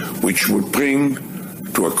attack, which would bring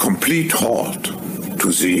to a complete halt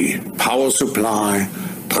to the power supply,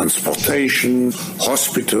 transportation,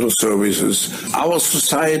 hospital services, our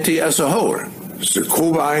society as a whole. The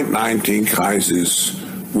COVID-19 crisis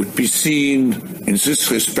would be seen in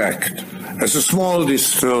this respect as a small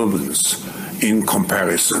disturbance in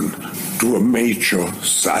comparison to a major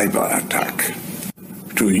cyber attack.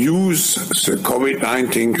 To use the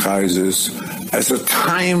COVID-19 crisis as a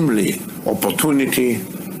timely opportunity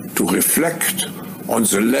to reflect on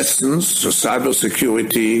the lessons the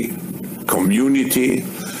cybersecurity community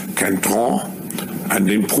can draw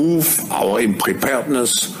and improve our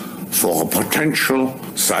preparedness for a potential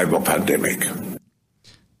cyber pandemic.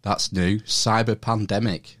 That's new. Cyber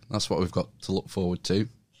pandemic. That's what we've got to look forward to.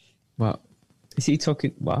 What? Is he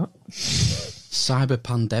talking... What? Cyber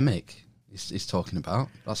pandemic he's talking about.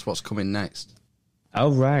 That's what's coming next.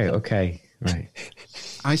 Oh, right. Okay. Right.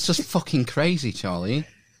 It's just fucking crazy, Charlie.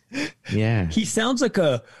 Yeah. He sounds like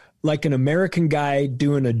an American guy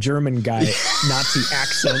doing a German guy Nazi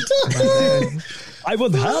accent. I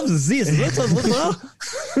would have this.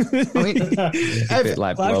 I mean, a bit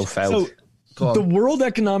like Blofeld. So the World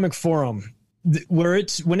Economic Forum,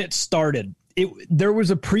 when it started, there was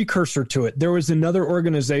a precursor to it. There was another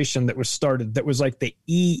organization that was started that was like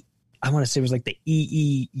the I want to say it was like the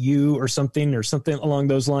EEU or something along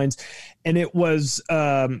those lines. And it was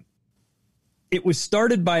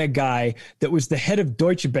started by a guy that was the head of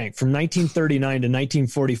Deutsche Bank from 1939 to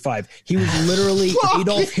 1945. He was literally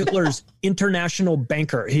Adolf Hitler's international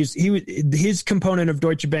banker. His component of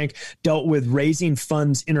Deutsche Bank dealt with raising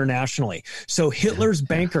funds internationally. So Hitler's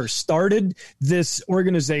banker started this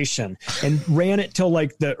organization and ran it till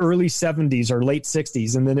like the early 70s or late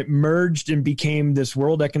 60s, and then it merged and became this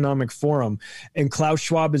World Economic Forum. And Klaus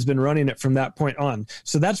Schwab has been running it from that point on.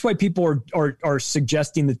 So that's why people are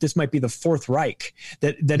suggesting that this might be the Fourth Reich.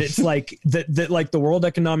 That it's like that like the World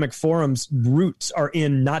Economic Forum's roots are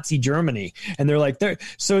in Nazi Germany, and they're like there.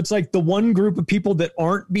 So it's like the one group of people that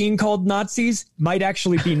aren't being called Nazis might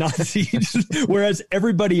actually be Nazis, whereas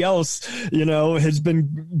everybody else, has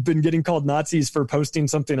been getting called Nazis for posting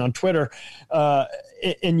something on Twitter,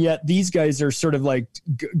 and yet these guys are sort of like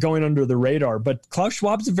going under the radar. But Klaus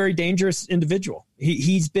Schwab's a very dangerous individual.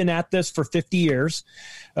 He's been at this for 50 years.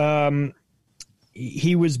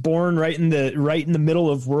 He was born right in the middle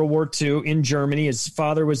of World War II in Germany. His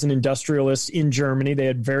father was an industrialist in Germany. They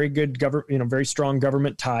had very good very strong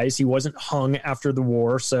government ties. He wasn't hung after the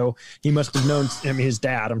war, so he must have known. I mean, his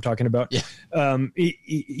dad, I'm talking about. Yeah.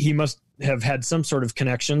 He must have had some sort of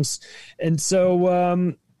connections, and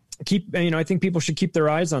so I think people should keep their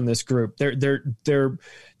eyes on this group. They're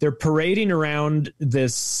parading around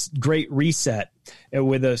this Great Reset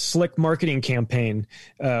with a slick marketing campaign,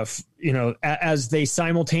 as they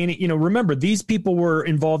simultaneously, remember, these people were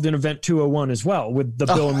involved in Event 201 as well with the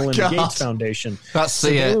Bill and Melinda Gates Foundation. That's so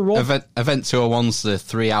Event 201's the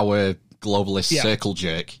 3-hour globalist circle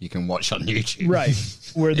jerk you can watch on YouTube. Right,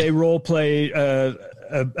 where they role play a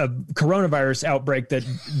coronavirus outbreak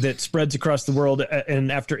that spreads across the world,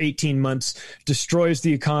 and after 18 months destroys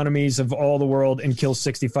the economies of all the world and kills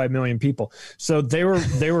 65 million people. So they were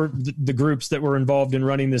the groups that were involved in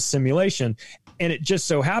running this simulation. And it just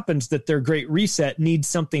so happens that their Great Reset needs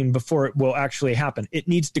something before it will actually happen. It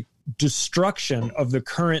needs destruction of the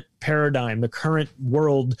current paradigm, the current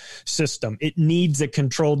world system. It needs a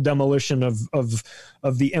controlled demolition of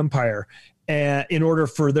the empire. In order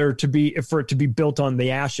for it to be built on the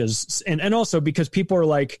ashes, and also because people are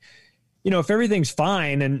like, if everything's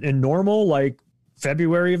fine and normal, like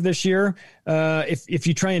February of this year, if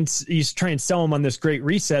you try and sell them on this Great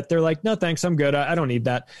Reset, they're like, no thanks, I'm good, I don't need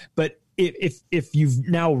that. But if you've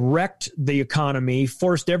now wrecked the economy,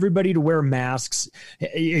 forced everybody to wear masks,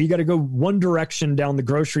 you got to go one direction down the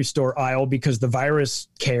grocery store aisle because the virus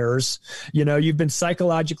cares. You've been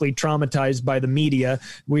psychologically traumatized by the media.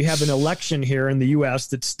 We have an election here in the U.S.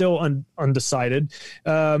 that's still undecided.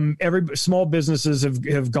 Every small businesses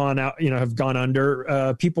have gone out, have gone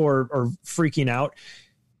under. People are freaking out.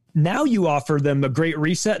 Now you offer them a Great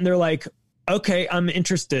Reset, and they're like, "Okay, I'm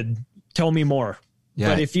interested. Tell me more." Yeah.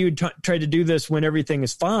 But if you try to do this when everything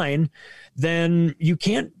is fine, then you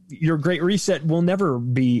can't. Your Great Reset will never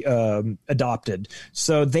be adopted.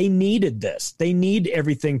 So they needed this. They need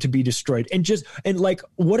everything to be destroyed. And like,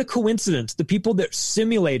 what a coincidence! The people that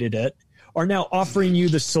simulated it are now offering you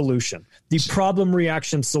the solution, the problem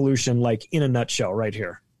reaction solution, like in a nutshell, right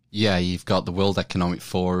here. Yeah, you've got the World Economic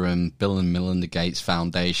Forum, Bill and Melinda Gates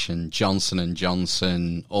Foundation, Johnson &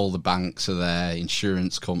 Johnson, all the banks are there,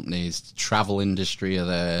 insurance companies, the travel industry are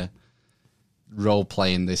there,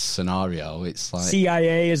 role-playing this scenario. It's like...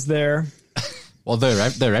 CIA is there. Well,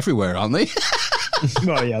 they're everywhere, aren't they?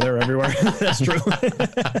 Well, yeah, they're everywhere. That's true.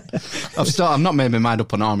 I've not made my mind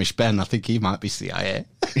up on Amish Ben. I think he might be CIA.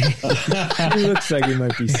 He looks like he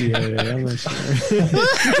might be CIA. I'm not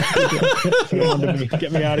sure.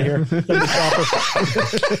 Get me out of here.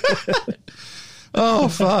 Oh,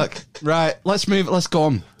 fuck. Right, let's move. Let's go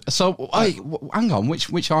on. So, hang on.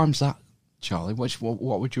 Which arm's that, Charlie?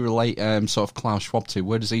 What would you relate sort of Klaus Schwab to?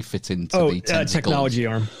 Where does he fit into the technology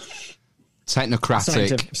arm?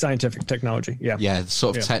 Technocratic, scientific technology. Yeah,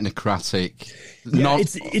 sort of technocratic. Yeah,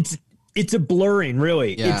 it's a blurring,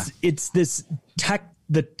 really. Yeah. It's this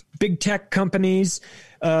the big tech companies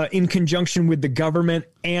in conjunction with the government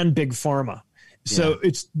and big pharma. So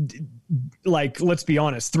it's like, let's be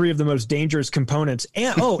honest, three of the most dangerous components.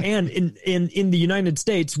 And in the United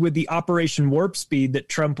States, with the Operation Warp Speed that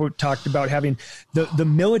Trump talked about, having the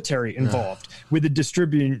military involved with the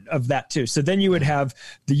distributing of that too. So then you would have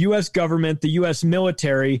the U.S. government, the U.S.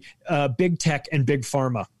 military, big tech, and big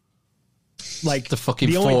pharma. Like the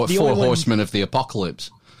fucking four horsemen of the apocalypse.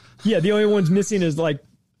 Yeah, the only ones missing is like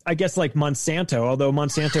Monsanto, although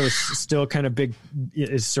Monsanto is still kind of big,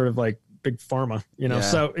 is sort of like big pharma,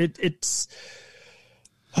 So it's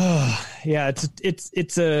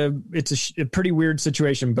a pretty weird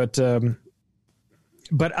situation, but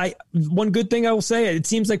But one good thing I will say, it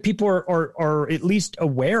seems like people are at least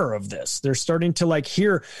aware of this. They're starting to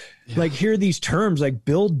hear these terms like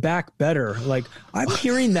build back better. Like I'm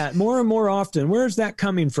hearing that more and more often. Where's that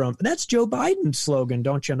coming from? That's Joe Biden's slogan,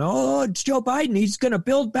 don't you know? Oh, it's Joe Biden. He's going to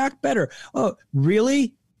build back better. Oh,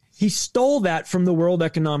 really? He stole that from the World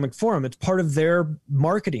Economic Forum. It's part of their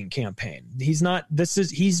marketing campaign. He's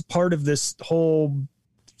part of this whole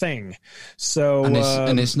thing. So,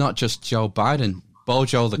 and it's not just Joe Biden.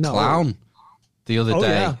 Bojo the clown the other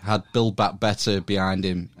day had Build Back Better behind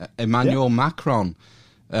him. Emmanuel Macron,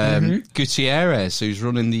 Gutierrez, who's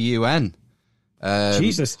running the UN.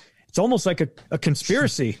 Jesus, it's almost like a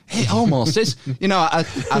conspiracy. It almost is. You know,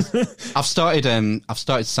 I've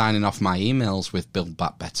started signing off my emails with Build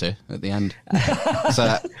Back Better at the end.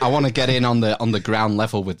 So I want to get in on the ground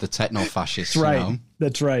level with the techno-fascists. That's right. You know?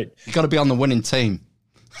 That's right. You got to be on the winning team.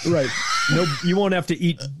 Right. No, you won't have to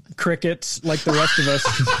eat crickets like the rest of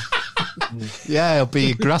us. Yeah, it'll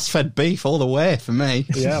be grass-fed beef all the way for me.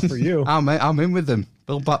 Yeah, for you. I'm in with them.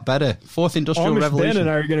 Build Back Better. Fourth Industrial Amish Revolution. Ben and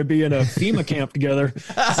I are going to be in a FEMA camp together.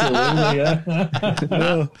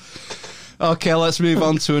 Okay, let's move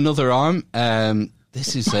on to another arm.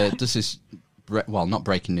 This is not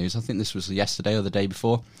breaking news. I think this was yesterday or the day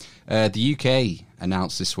before. The UK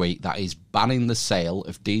announced this week that is banning the sale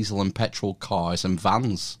of diesel and petrol cars and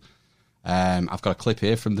vans. I've got a clip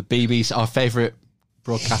here from the BBC, our favourite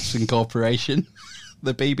broadcasting corporation,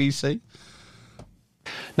 the BBC.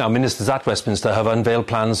 Now, ministers at Westminster have unveiled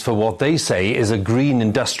plans for what they say is a green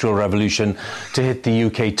industrial revolution to hit the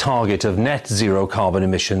UK target of net zero carbon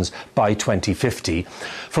emissions by 2050.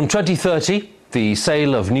 From 2030, the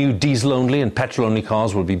sale of new diesel-only and petrol-only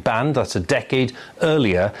cars will be banned. That's a decade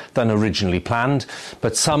earlier than originally planned.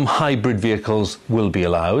 But some hybrid vehicles will be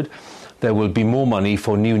allowed. There will be more money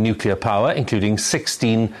for new nuclear power, including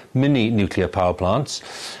 16 mini-nuclear power plants,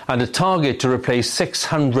 and a target to replace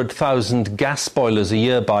 600,000 gas boilers a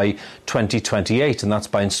year by 2028, and that's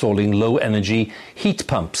by installing low-energy heat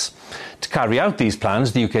pumps. To carry out these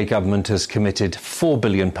plans, the UK government has committed £4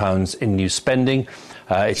 billion in new spending.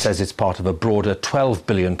 It says it's part of a broader £12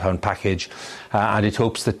 billion package, and it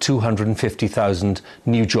hopes that 250,000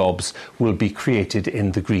 new jobs will be created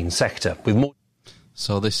in the green sector. With more.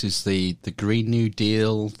 So this is the Green New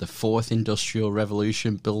Deal, the Fourth Industrial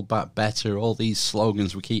Revolution, Build Back Better, all these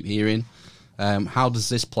slogans we keep hearing. How does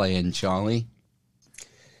this play in, Charlie?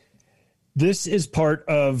 This is part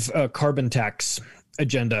of a carbon tax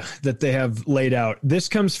agenda that they have laid out. This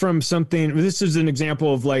comes from something, this is an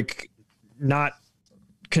example of not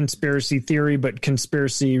conspiracy theory, but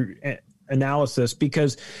conspiracy analysis,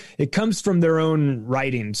 because it comes from their own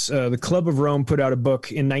writings. The Club of Rome put out a book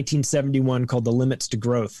in 1971 called The Limits to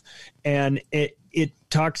Growth. And it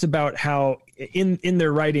talks about how in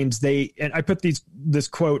their writings, and I put this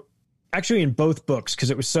quote actually in both books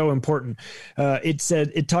because it was so important.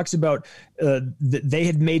 It talks about they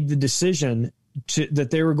had made the decision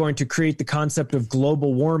that they were going to create the concept of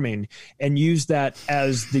global warming and use that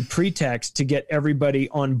as the pretext to get everybody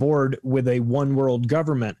on board with a one world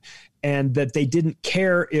government, and that they didn't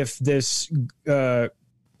care if this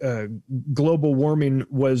global warming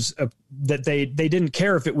was that they didn't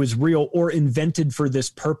care if it was real or invented for this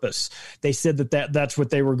purpose. They said that's what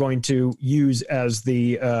they were going to use as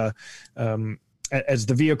the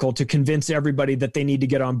vehicle to convince everybody that they need to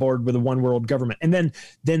get on board with a one world government. And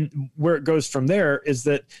then where it goes from there is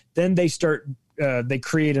that then they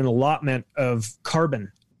create an allotment of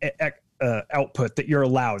carbon output that you're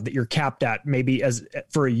allowed, that you're capped at maybe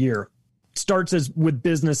for a year. Starts as with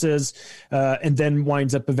businesses and then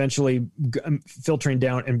winds up eventually filtering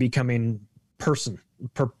down and becoming per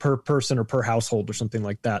person or per household or something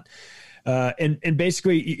like that. And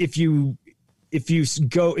basically if you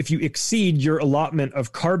exceed your allotment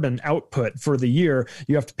of carbon output for the year,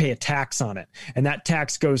 you have to pay a tax on it. And that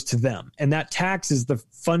tax goes to them. And that tax is the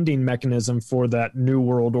funding mechanism for that New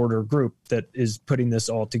World Order group that is putting this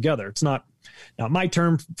all together. It's not my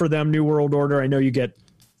term for them, New World Order. I know you get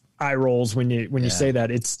eye rolls when you say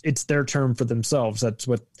that. It's their term for themselves. That's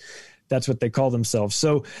what they call themselves.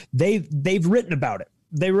 So they've written about it.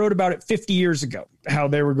 They wrote about it 50 years ago, how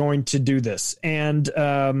they were going to do this. And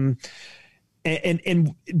the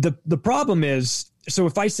problem is, so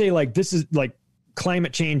if I say this is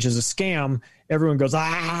climate change is a scam, everyone goes,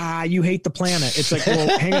 you hate the planet. It's like,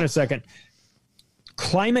 well, hang on a second.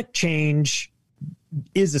 Climate change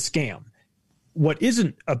is a scam. What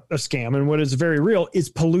isn't a scam and what is very real is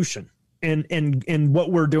pollution. and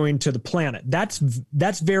what we're doing to the planet. That's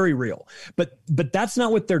very real. But that's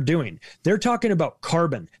not what they're doing. They're talking about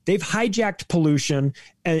carbon. They've hijacked pollution,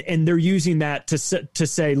 and they're using that to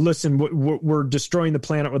say, listen, we're destroying the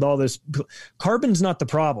planet with all this. Carbon's not the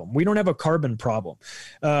problem. We don't have a carbon problem.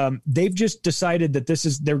 They've just decided that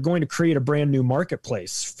they're going to create a brand new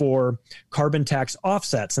marketplace for carbon tax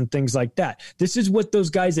offsets and things like that. This is what those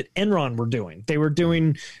guys at Enron were doing. They were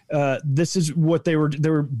doing, this is what they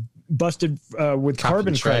were busted with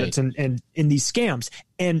carbon credits and in these scams.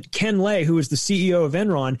 And Ken Lay, who is the CEO of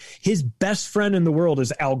Enron, his best friend in the world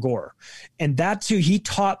is Al Gore. And that's who he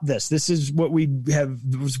taught this. This is what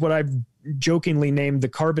what I've jokingly named the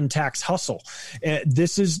carbon tax hustle.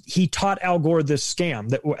 He taught Al Gore this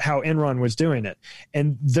scam, how Enron was doing it.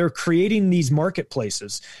 And they're creating these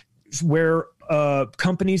marketplaces where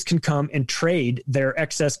companies can come and trade their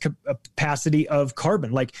excess capacity of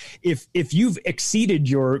carbon. Like if you've exceeded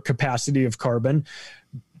your capacity of carbon,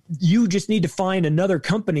 you just need to find another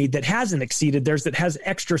company that hasn't exceeded theirs, that has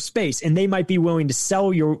extra space, and they might be willing to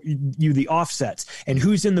sell you the offsets. And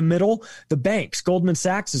who's in the middle? The banks. Goldman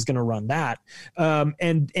Sachs is going to run that.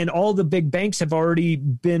 And all the big banks have already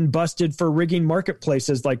been busted for rigging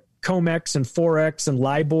marketplaces like COMEX and Forex and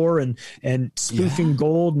LIBOR and spoofing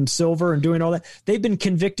gold and silver and doing all that. They've been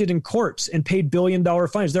convicted in courts and paid billion-dollar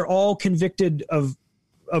fines. They're all convicted of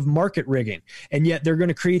market rigging, and yet they're going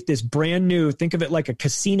to create this brand new, think of it like a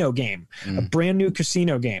casino game, a brand new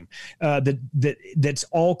casino game that's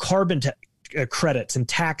all carbon credits and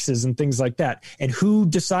taxes and things like that. And who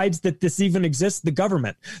decides that this even exists? The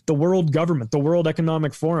government, the World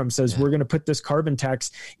Economic Forum says we're going to put this carbon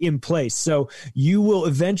tax in place. So you will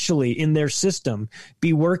eventually, in their system,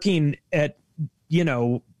 be working at,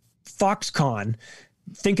 Foxconn,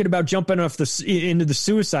 thinking about jumping off into the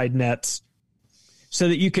suicide nets, so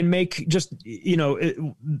that you can make just,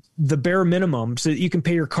 the bare minimum so that you can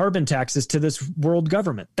pay your carbon taxes to this world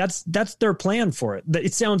government. That's their plan for it.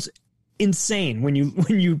 It sounds insane when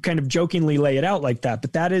you kind of jokingly lay it out like that,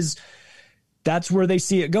 but that's where they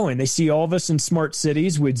see it going. They see all of us in smart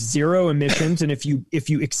cities with zero emissions. And if you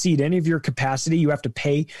exceed any of your capacity, you have to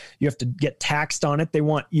pay, you have to get taxed on it. They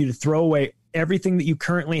want you to throw away everything that you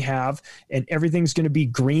currently have, and everything's going to be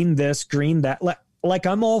green this, green that. Like,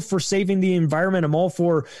 I'm all for saving the environment. I'm all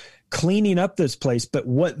for cleaning up this place. But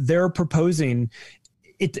what they're proposing,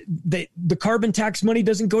 the carbon tax money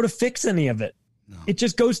doesn't go to fix any of it. No. It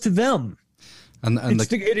just goes to them. And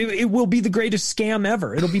it will be the greatest scam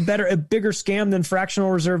ever. It'll be a bigger scam than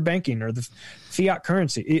fractional reserve banking or the fiat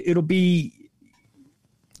currency. It'll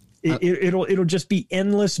just be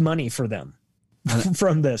endless money for them.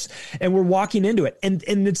 From this, and we're walking into it, and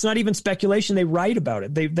it's not even speculation. They write about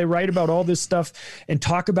it. They write about all this stuff and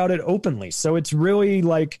talk about it openly. So it's really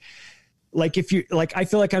like if you I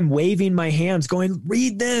feel like I'm waving my hands, going,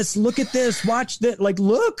 "Read this, look at this, watch that. Like,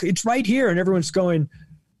 look, it's right here," and everyone's going,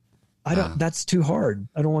 "I don't. That's too hard.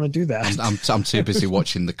 I don't want to do that. I'm too busy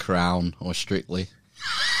watching The Crown or Strictly."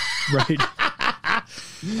 Right.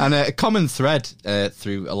 And a common thread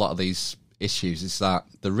through a lot of these issues is that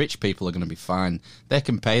the rich people are going to be fine. They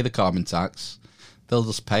can pay the carbon tax. They'll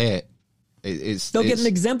just pay it. They'll get an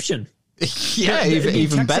exemption. Yeah,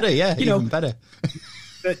 even better. Yeah, even better.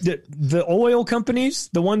 The oil companies,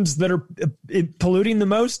 the ones that are polluting the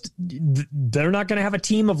most, they're not going to have a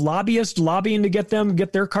team of lobbyists lobbying to get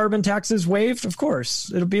their carbon taxes waived. Of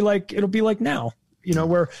course, it'll be like now.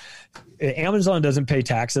 Where Amazon doesn't pay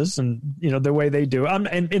taxes, and the way they do.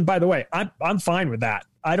 And by the way, I'm fine with that.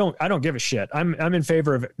 I don't give a shit. I'm in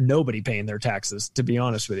favor of nobody paying their taxes, to be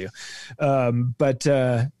honest with you. But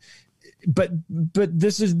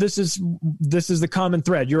this is the common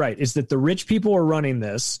thread. You're right. Is that the rich people are running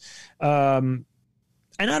this, and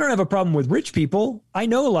I don't have a problem with rich people. I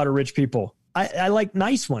know a lot of rich people. I like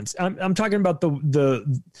nice ones. I'm talking about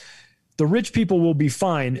the rich people will be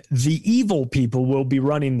fine. The evil people will be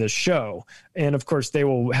running this show, and of course they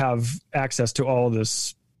will have access to all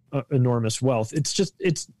this enormous wealth. It's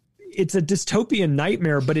a dystopian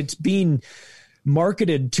nightmare, but it's being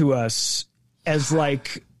marketed to us as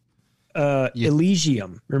like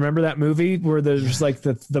Elysium. Remember that movie where there's like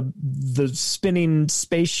the spinning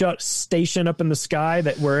space station up in the sky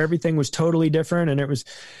where everything was totally different, and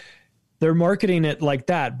they're marketing it like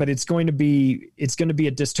that, but it's going to be a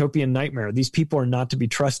dystopian nightmare. These people are not to be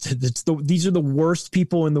trusted. These are the worst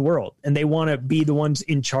people in the world, and they want to be the ones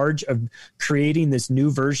in charge of creating this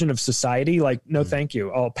new version of society. Like, no, thank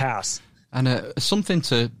you. I'll pass. And something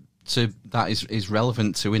to that is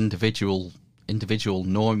relevant to individual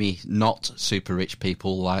normie, not super rich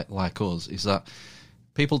people like us, is that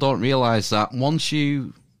people don't realize that once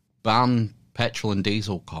you ban petrol and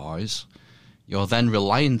diesel cars, you're then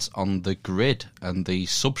reliant on the grid and the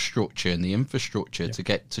substructure and the infrastructure to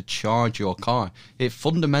get to charge your car. It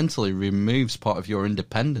fundamentally removes part of your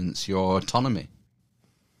independence, your autonomy.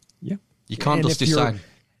 Yeah. You can't just decide.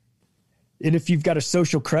 And if you've got a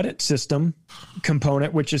social credit system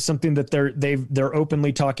component, which is something that they're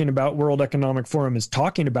openly talking about, World Economic Forum is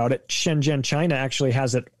talking about it. Shenzhen, China actually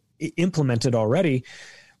has it implemented already.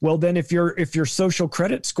 Well, then if your social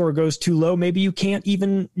credit score goes too low, maybe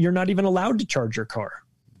you're not even allowed to charge your car.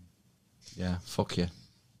 Yeah, fuck you.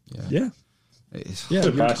 Yeah. Get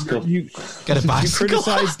a bicycle. You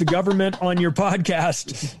criticize the government on your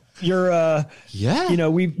podcast. You're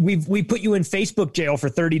we put you in Facebook jail for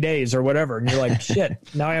 30 days or whatever, and you're like, shit,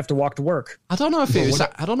 now I have to walk to work. I don't know if it was.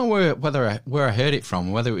 I don't know where I heard it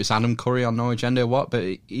from, whether it was Adam Curry on No Agenda or what,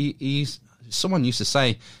 but he's. Someone used to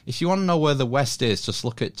say, if you want to know where the West is, just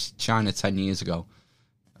look at China 10 years ago.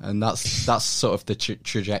 And that's sort of the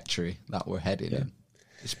trajectory that we're heading in.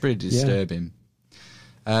 It's pretty disturbing.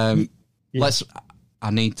 I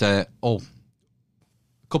need a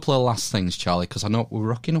couple of last things, Charlie, because I know we're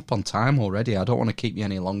rocking up on time already. I don't want to keep you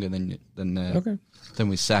any longer than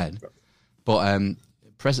we said. But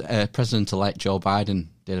President-elect Joe Biden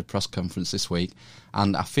did a press conference this week,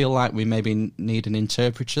 and I feel like we maybe need an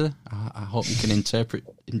interpreter. I hope you can interpret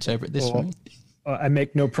this for me. I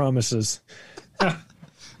make no promises.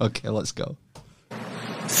 Okay, let's go.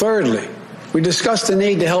 Thirdly, we discussed the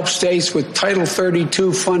need to help states with Title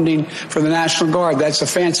 32 funding for the National Guard. That's a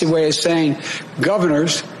fancy way of saying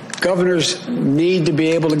governors need to be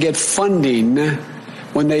able to get funding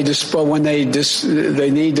when they need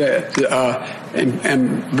to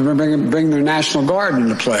and bring their National Guard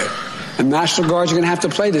into play. And National Guards are going to have to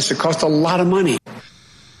play this. It costs a lot of money.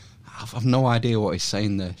 I've no idea what he's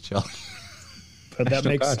saying there, Charlie. But that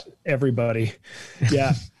makes everybody.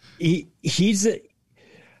 Yeah.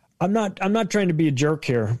 I'm not trying to be a jerk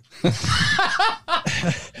here.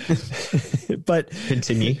 But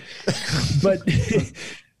continue.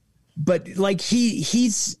 But like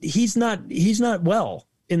he's not well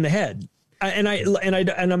in the head. And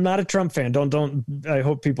I'm not a Trump fan. Don't. I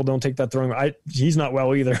hope people don't take that the wrong way. He's not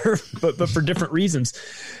well either, but for different reasons.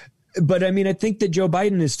 But I mean, I think that Joe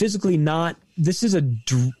Biden is physically not. This is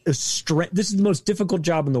this is the most difficult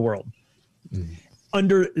job in the world,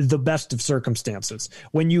 under the best of circumstances.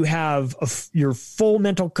 When you have your full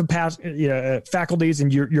mental capacity, faculties,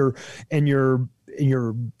 and you're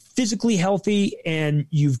physically healthy, and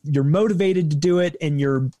you're motivated to do it, and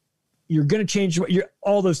you're going to change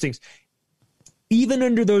all those things. Even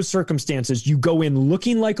under those circumstances, you go in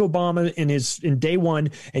looking like Obama in day one,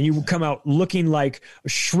 and you will come out looking like a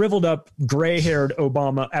shriveled up, gray-haired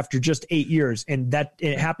Obama after just 8 years, and that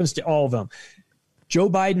it happens to all of them. Joe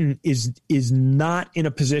Biden is not in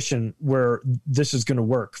a position where this is going to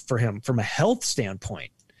work for him from a health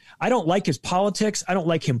standpoint. I don't like his politics. I don't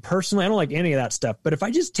like him personally. I don't like any of that stuff. But if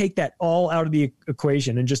I just take that all out of the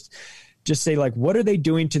equation and just say, like, what are they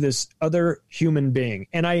doing to this other human being?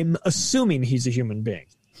 And I'm assuming he's a human being,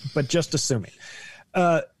 but just assuming.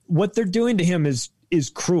 What they're doing to him is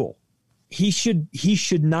cruel. He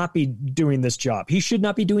should not be doing this job. He should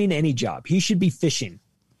not be doing any job. He should be fishing.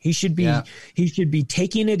 He should be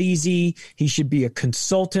taking it easy. He should be a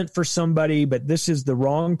consultant for somebody, but this is the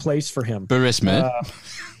wrong place for him.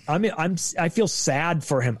 I feel sad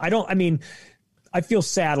for him. I feel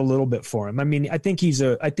sad a little bit for him. I mean, I think he's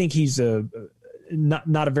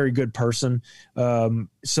not a very good person.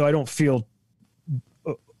 So I don't feel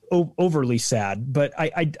overly sad, but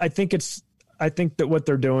I think that what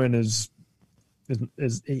they're doing is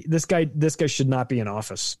this guy should not be in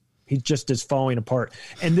office. He just is falling apart.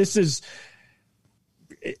 And this is,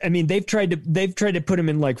 I mean, they've tried to put him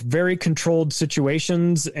in like very controlled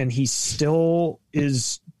situations, and he still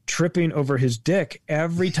is tripping over his dick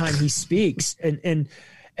every time he speaks. And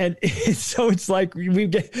so it's like we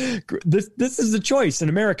get this is a choice in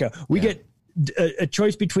America. We get a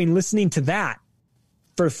choice between listening to that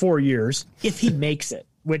for 4 years if he makes it,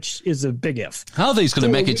 which is a big if. How are these going to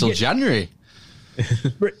make it till January?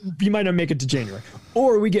 You might not make it to January.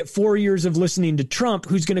 Or we get 4 years of listening to Trump,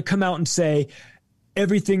 who's going to come out and say,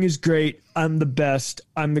 everything is great. I'm the best.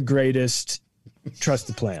 I'm the greatest. Trust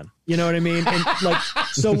the plan. You know what I mean? And like,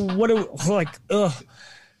 so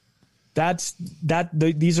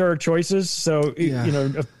these are our choices. So,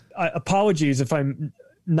 apologies if I'm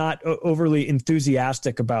not overly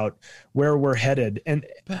enthusiastic about where we're headed.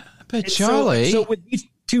 But Charlie, so with these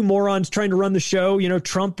two morons trying to run the show,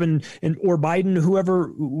 Trump and or Biden,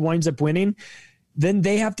 whoever winds up winning, then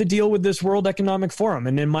they have to deal with this World Economic Forum.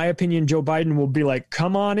 And in my opinion, Joe Biden will be like,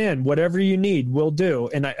 come on in, whatever you need, we'll do.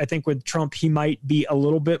 And I think with Trump, he might be a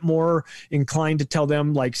little bit more inclined to tell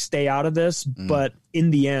them, like, stay out of this. But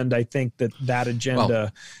in the end, I think that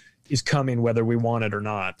agenda is coming whether we want it or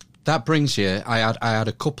not. That brings you, I had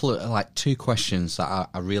a couple of, like, 2 questions that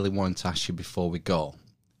I really wanted to ask you before we go.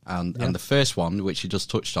 And the first one, which you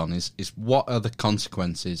just touched on, is what are the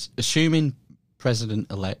consequences, assuming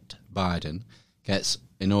President-elect Biden gets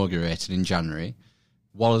inaugurated in January,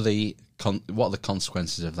 what are the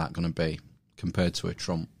consequences of that going to be compared to a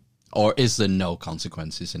Trump? Or is there no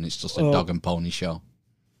consequences and it's just a dog and pony show?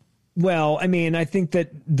 Well, I mean, I think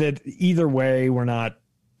that either way, we're not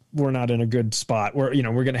in a good spot. We're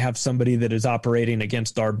going to have somebody that is operating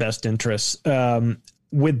against our best interests.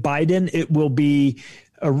 With Biden, it will be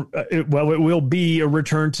a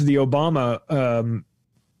return to the Obama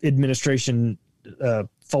administration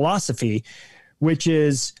philosophy, which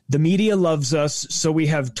is the media loves us, so we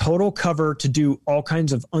have total cover to do all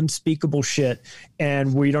kinds of unspeakable shit,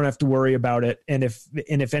 and we don't have to worry about it. And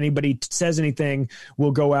if anybody says anything, we'll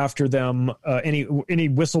go after them. Any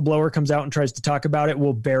whistleblower comes out and tries to talk about it,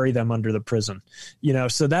 we'll bury them under the prison.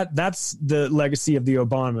 So that's the legacy of the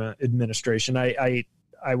Obama administration. I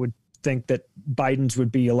would think that Biden's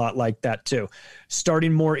would be a lot like that too.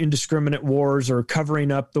 Starting more indiscriminate wars or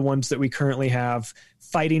covering up the ones that we currently have,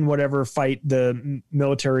 fighting whatever fight the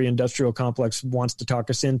military industrial complex wants to talk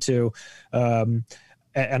us into.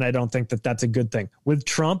 And I don't think that that's a good thing. With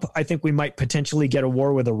Trump, I think we might potentially get a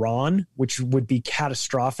war with Iran, which would be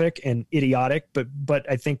catastrophic and idiotic. But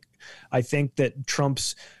I think that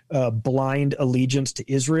Trump's blind allegiance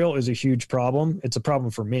to Israel is a huge problem. It's a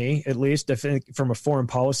problem for me, at least. I think from a foreign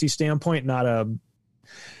policy standpoint, not a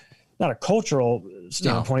cultural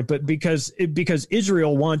standpoint, but because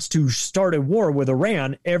Israel wants to start a war with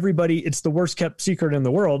Iran. It's the worst kept secret in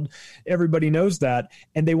the world. Everybody knows that,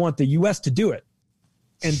 and they want the U.S. to do it.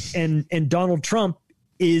 And Donald Trump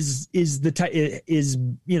is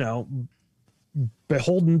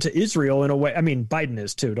beholden to Israel in a way. I mean, Biden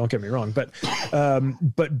is too, don't get me wrong, but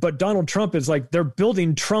Donald Trump is like, they're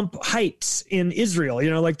building Trump Heights in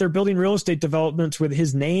Israel, like they're building real estate developments with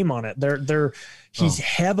his name on it. He's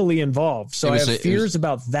heavily involved. So I have fears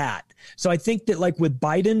about that. So I think that, like, with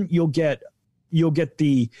Biden, you'll get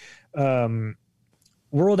the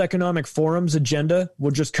World Economic Forum's agenda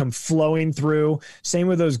will just come flowing through. Same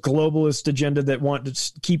with those globalist agenda that want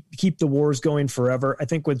to keep the wars going forever. I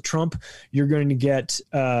think with Trump, you're going to get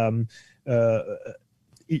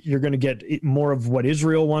more of what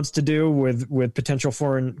Israel wants to do with potential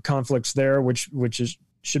foreign conflicts there, which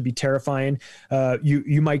should be terrifying.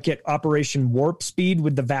 You might get Operation Warp Speed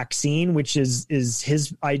with the vaccine, which is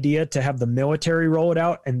his idea to have the military roll it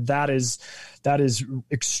out, and that is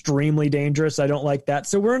extremely dangerous. I don't like that.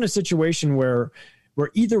 So we're in a situation where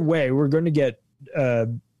either way, we're going to get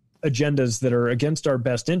agendas that are against our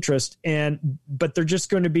best interest, but they're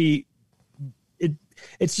just going to be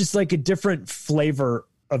it's just like a different flavor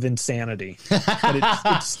of insanity, but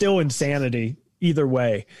it's still insanity either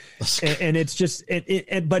way. And it's just,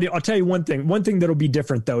 but I'll tell you one thing that'll be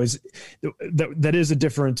different though, is that is a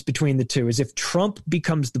difference between the two, is if Trump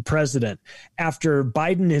becomes the president after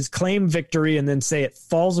Biden has claimed victory and then say it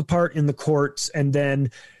falls apart in the courts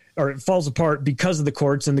or it falls apart because of the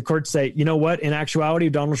courts, and the courts say, you know what, in actuality,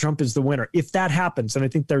 Donald Trump is the winner. If that happens, and I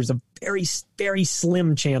think there's a very, very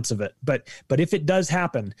slim chance of it, but if it does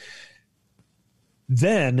happen,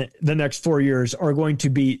 then the next 4 years are going to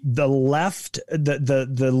be the left,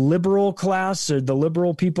 the liberal class, or the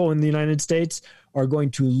liberal people in the United States are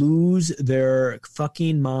going to lose their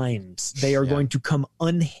fucking minds. They are going to come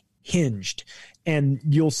unhinged, and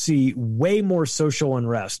you'll see way more social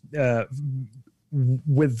unrest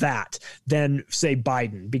with that than, say,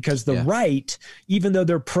 Biden, because the right, even though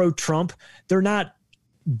they're pro-Trump, they're not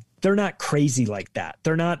crazy like that.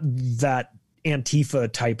 They're not that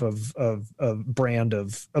Antifa type of brand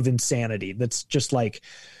of insanity that's just like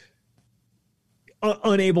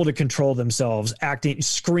unable to control themselves,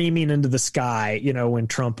 screaming into the sky, when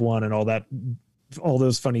Trump won and all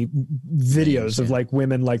those funny videos of like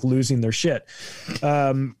women like losing their shit.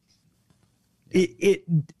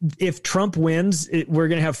 If Trump wins, we're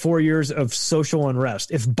going to have 4 years of social unrest.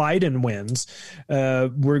 If Biden wins,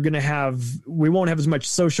 we won't have as much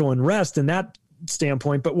social unrest in that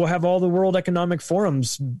standpoint, but we'll have all the World Economic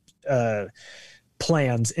Forum's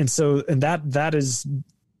plans, and that is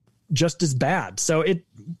just as bad. So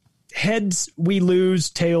heads we lose,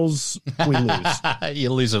 tails we lose. You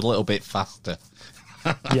lose a little bit faster.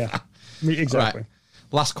 Yeah, exactly. Right.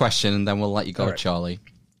 Last question, and then we'll let you go, right. Charlie.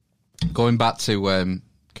 Going back to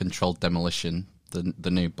controlled demolition,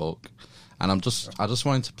 the new book, and I just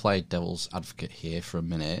wanted to play devil's advocate here for a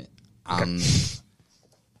minute and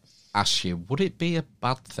ask you: would it be a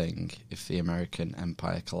bad thing if the American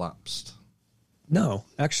empire collapsed? No,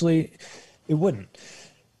 actually, it wouldn't.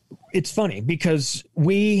 It's funny because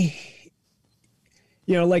we,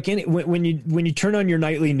 like when you turn on your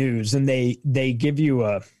nightly news and they give you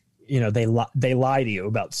a, they lie to you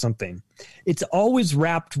about something. It's always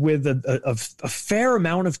wrapped with a fair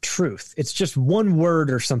amount of truth. It's just one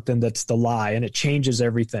word or something that's the lie, and it changes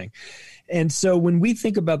everything. And so when we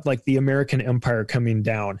think about like the American empire coming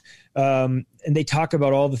down, and they talk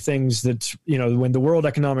about all the things that, when the World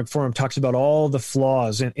Economic Forum talks about all the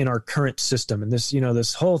flaws in our current system, and this,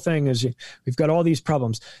 this whole thing is we've got all these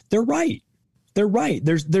problems. They're right. They're right.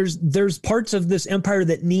 There's parts of this empire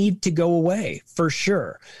that need to go away for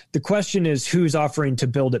sure. The question is who's offering to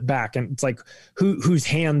build it back, and it's like whose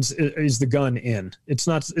hands is the gun in. It's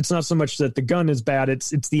not so much that the gun is bad.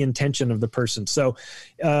 It's the intention of the person. So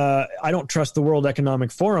I don't trust the World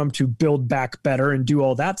Economic Forum to build back better and do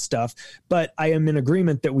all that stuff. But I am in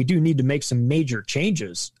agreement that we do need to make some major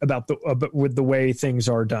changes with the way things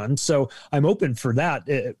are done. So I'm open for that.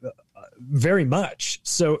 Very much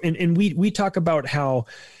so. And we talk about how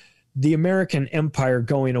the American empire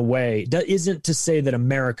going away isn't to say that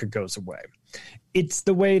America goes away. It's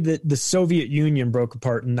the way that the Soviet Union broke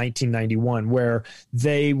apart in 1991, where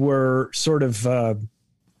they were sort of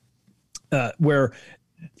where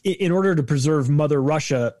in order to preserve Mother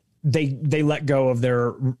Russia, they let go of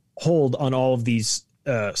their hold on all of these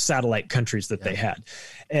satellite countries that they had.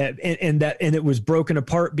 And it was broken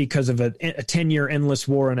apart because of a 10-year endless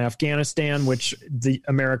war in Afghanistan, which the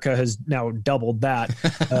America has now doubled that.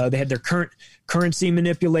 They had their currency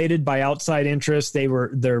manipulated by outside interests.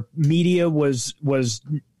 Their media was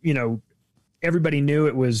everybody knew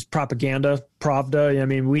it was propaganda, Pravda. I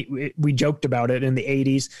mean, we joked about it in the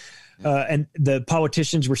 80s. And the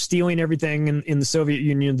politicians were stealing everything in the Soviet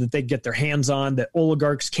Union that they'd get their hands on. The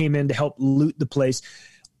oligarchs came in to help loot the place.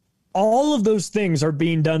 All of those things are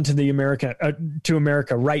being done to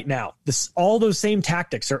America right now. All those same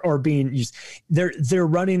tactics are being used. They're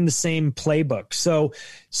running the same playbook.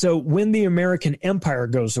 So when the American empire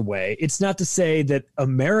goes away, it's not to say that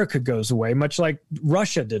America goes away, much like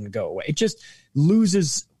Russia didn't go away. It just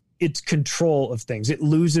loses its control of things. It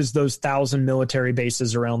loses those 1,000 military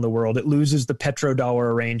bases around the world. It loses the petrodollar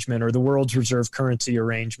arrangement or the world's reserve currency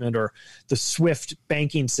arrangement or the SWIFT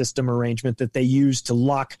banking system arrangement that they use to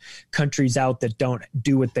lock countries out that don't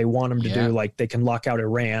do what they want them to do. Like they can lock out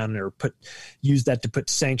Iran or use that to put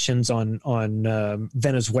sanctions on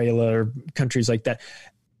Venezuela or countries like that.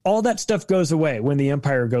 All that stuff goes away when the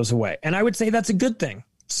empire goes away. And I would say that's a good thing.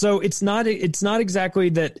 So it's not exactly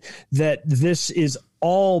that this is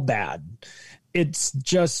all bad. It's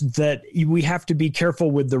just that we have to be careful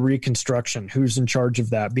with the reconstruction, who's in charge of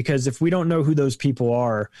that, because if we don't know who those people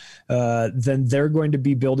are, then they're going to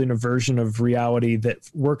be building a version of reality that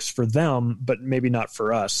works for them, but maybe not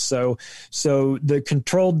for us. So the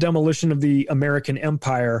controlled demolition of the American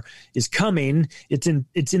empire is coming. It's in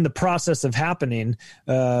the process of happening.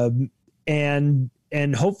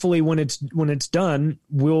 And hopefully when it's done,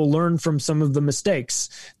 we'll learn from some of the mistakes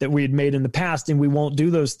that we had made in the past, and we won't do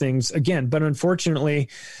those things again. But unfortunately,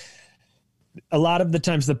 a lot of the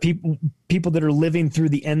times the people that are living through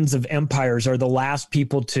the ends of empires are the last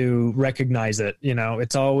people to recognize it.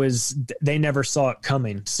 It's always, they never saw it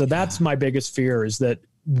coming. So that's my biggest fear, is that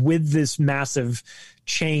with this massive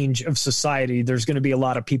change of society, there's going to be a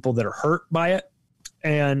lot of people that are hurt by it.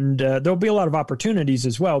 And there'll be a lot of opportunities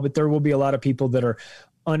as well, but there will be a lot of people that are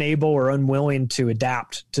unable or unwilling to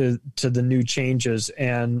adapt to the new changes.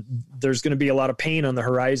 And there's going to be a lot of pain on the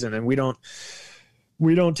horizon, and we don't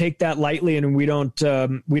take that lightly. And we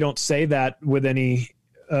don't say that with any,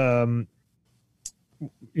 we're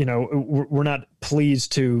not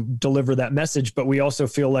pleased to deliver that message, but we also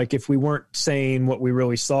feel like if we weren't saying what we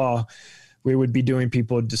really saw, we would be doing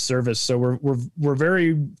people a disservice. So we're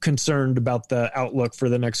very concerned about the outlook for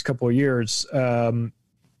the next couple of years, and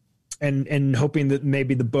hoping that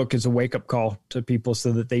maybe the book is a wake up call to people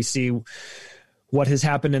so that they see what has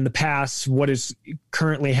happened in the past, what is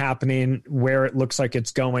currently happening, where it looks like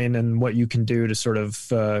it's going, and what you can do to sort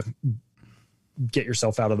of get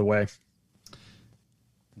yourself out of the way.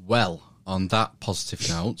 Well, on that positive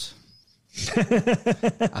note,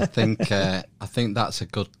 I think that's a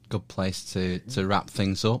good place to wrap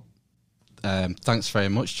things up. Thanks very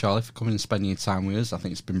much, Charlie, for coming and spending your time with us. I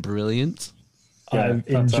think it's been brilliant. I've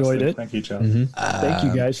enjoyed it. Thank you, Charlie. Thank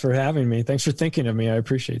you guys for having me. Thanks for thinking of me. I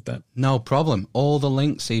appreciate that. No problem. All the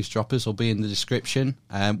links, eavesdroppers, will be in the description.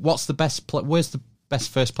 What's the best? Where's the best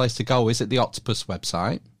first place to go? Is it the Octopus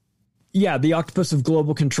website? Yeah, the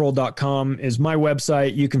octopusofglobalcontrol.com is my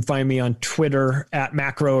website. You can find me on Twitter at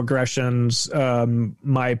macroaggressions.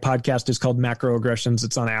 My podcast is called Macroaggressions.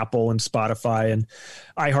 It's on Apple and Spotify and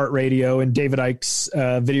iHeartRadio and David Icke's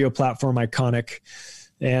video platform, Iconic.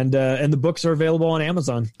 And the books are available on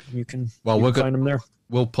Amazon. You can find them there.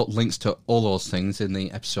 We'll put links to all those things in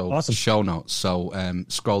the episode show notes. So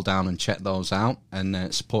scroll down and check those out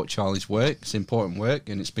and support Charlie's work. It's important work,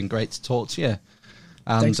 and it's been great to talk to you.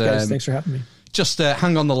 And, thanks, guys. Thanks for having me. Just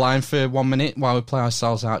hang on the line for 1 minute while we play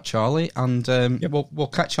ourselves out, Charlie, and we'll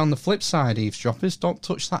catch you on the flip side, eavesdroppers. Don't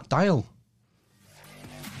touch that dial.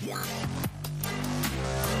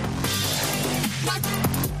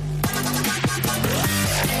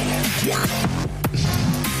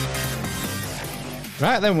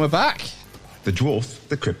 Right, then we're back. The dwarf,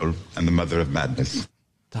 the cripple, and the mother of madness.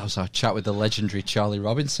 That was our chat with the legendary Charlie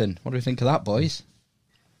Robinson. What do we think of that, boys?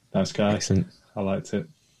 Nice guy. Excellent. I liked it.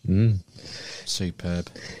 Superb.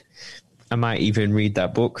 I might even read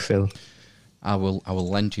that book, Phil. I will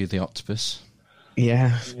lend you the Octopus.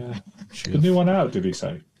 Yeah. The new one out, did he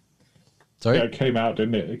say? Sorry? Yeah, it came out,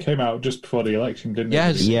 didn't it? It came out just before the election, didn't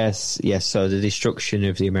it? Yes. So the destruction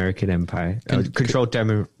of the American Empire. Controlled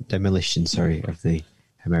demolition, of the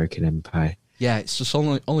American Empire. Yeah, it's just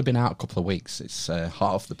only been out a couple of weeks. It's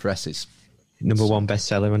hot off the presses. Number one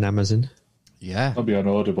bestseller on Amazon. Yeah. It'll be on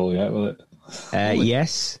Audible yet, will it?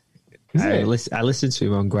 Yes. I listened to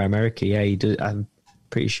him on Grimerica. Yeah, he does. I'm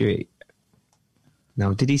pretty sure.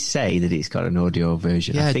 Now, did he say that it's got an audio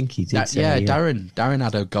version? Yeah, I think he did. Darren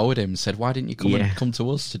had a go at him and said, "Why didn't you come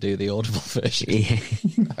to us to do the Audible version?"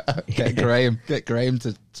 Get Graham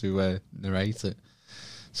to narrate it.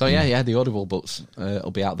 So the Audible books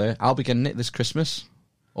will be out there. I'll be getting it this Christmas,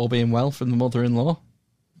 all being well, from the mother-in-law.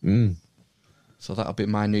 So that'll be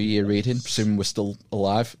my New Year reading, presuming we're still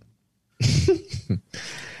alive.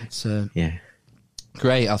 It's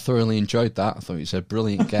great. I thoroughly enjoyed that. I thought he was a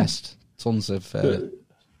brilliant guest. Tons of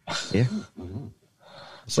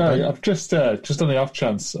Sorry, I've just on the off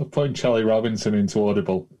chance of putting Charlie Robinson into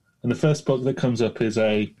Audible, and the first book that comes up is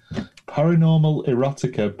a paranormal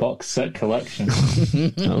erotica box set collection.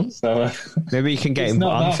 So maybe you can get him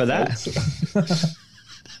on for that.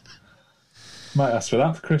 Might ask for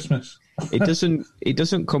that for Christmas. It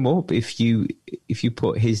doesn't come up if you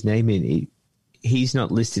put his name in. He's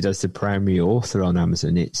not listed as the primary author on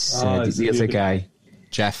Amazon. It's the other guy,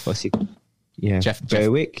 Jeff. What's he? Yeah, Jeff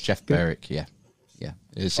Berwick. Jeff Berwick. Yeah.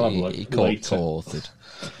 He co-authored.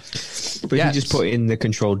 But if you just put in the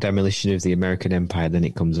controlled demolition of the American Empire, then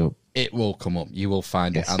it comes up. It will come up. You will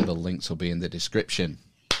find it, and the links will be in the description.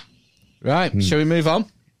 Right, shall we move on?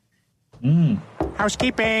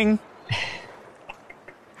 Housekeeping.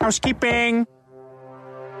 Housekeeping.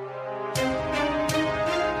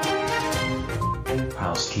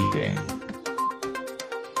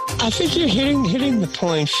 I think you're hitting the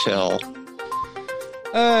point, Phil.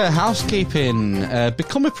 Housekeeping.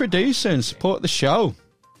 Become a producer and support the show.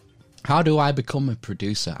 How do I become a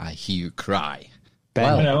producer? I hear you cry.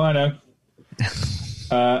 I know.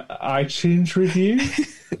 iTunes review.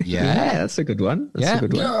 Yeah, that's a good one. That's a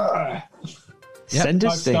good one. Send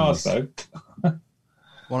us things. Stars,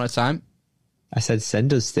 one at a time. I said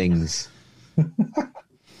send us things.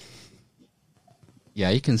 Yeah,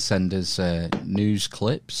 you can send us news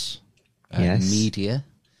clips, media.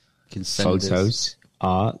 You can send photos,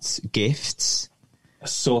 arts, gifts,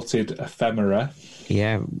 assorted ephemera.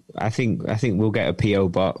 Yeah, I think we'll get a PO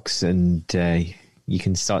box, and you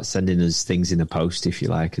can start sending us things in the post if you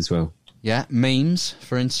like as well. Yeah, memes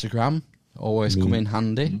for Instagram always come in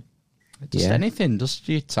handy. Just anything, just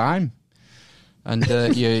your time, and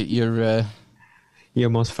your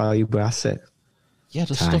most valuable asset. Yeah,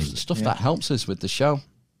 just stuff that helps us with the show.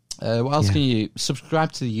 What else can you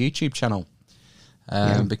subscribe to the YouTube channel?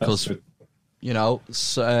 Because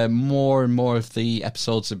more and more of the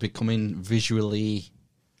episodes are becoming visually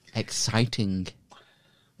exciting.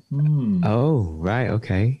 Oh, right,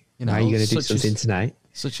 okay. Are you going to do something tonight?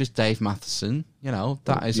 Such as Dave Matheson.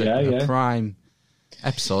 That is a prime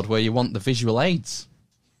episode where you want the visual aids.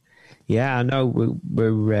 Yeah, I know.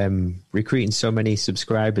 We're recruiting so many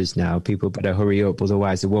subscribers now. People better hurry up,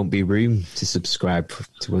 otherwise there won't be room to subscribe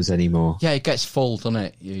to us anymore. Yeah, it gets full, doesn't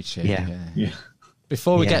it, YouTube? Yeah.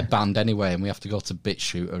 Before we get banned anyway, and we have to go to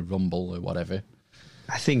BitChute or Rumble or whatever.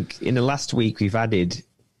 I think in the last week we've added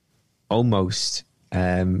almost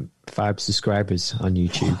 5 subscribers on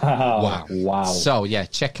YouTube. Wow. So,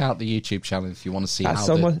 check out the YouTube channel if you want to see that's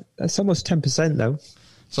how almost 10%, though.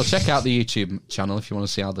 So check out the YouTube channel if you want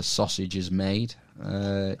to see how the sausage is made.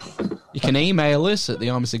 You can email us at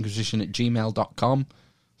thearmisinquisition@gmail.com.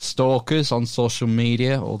 Stalkers on social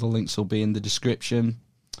media. All the links will be in the description.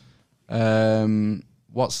 The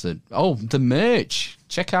merch.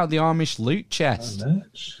 Check out the Amish loot chest.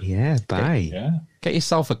 Yeah, buy. Get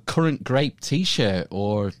yourself a Current Grape t-shirt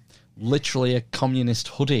or literally a communist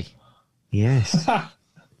hoodie. Yes.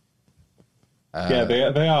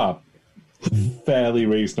 They are fairly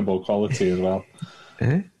reasonable quality as well.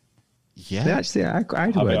 Yeah. Actually, I'd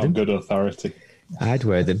Have wear it on them. good authority. I'd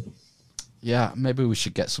wear them. Yeah, maybe we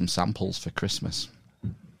should get some samples for Christmas.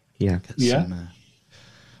 Yeah.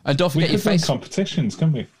 And don't forget we your could run face competitions,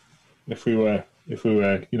 couldn't we? If we were,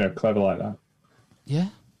 clever like that. Yeah.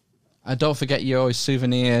 And don't forget your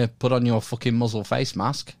souvenir, put on your fucking muzzle face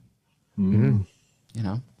mask. Mm. You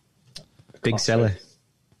know. Big seller.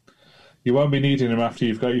 You won't be needing them after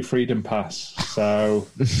you've got your freedom pass. So,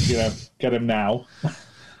 get them now.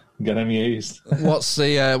 Get them used. What's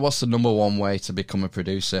the number one way to become a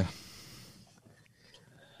producer?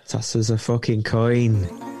 Toss us a fucking coin.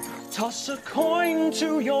 Toss a coin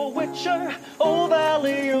to your witcher, oh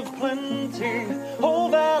valley of plenty, oh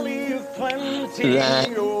valley of plenty.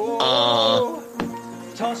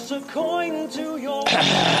 Toss a coin to your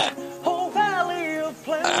witcher, oh valley of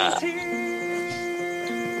plenty.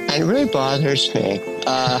 It really bothers me.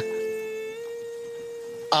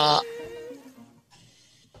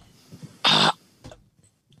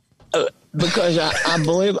 Because I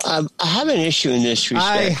believe I have an issue in this respect.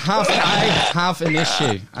 I have an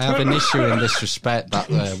issue. I have an issue in this respect that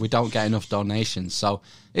we don't get enough donations. So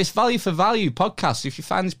it's value for value podcast. If you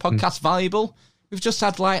find this podcast valuable, we've just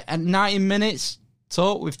had like a 90 minutes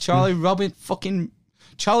talk with Charlie fucking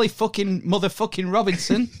motherfucking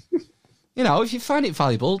Robinson. If you find it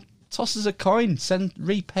valuable, toss us a coin.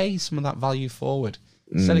 Repay some of that value forward.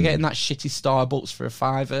 Instead of getting that shitty Starbucks for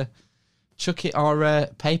 $5, chuck it our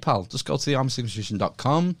PayPal. Just go to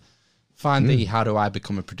thearmisinquisition.com, find the How Do I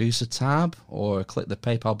Become a Producer tab, or click the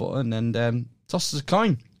PayPal button and toss us a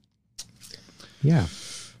coin. Yeah.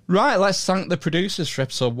 Right, let's thank the producers for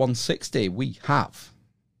episode 160. We have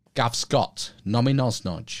Gav Scott, Nomi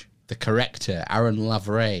Nosnodge, The Corrector, Aaron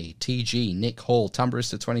Lavray, TG, Nick Hall,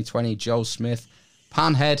 Tambarista 2020, Joe Smith,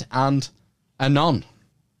 Panhead, and Anon.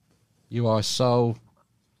 You are so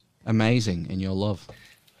amazing in your love.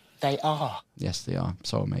 They are. Yes, they are.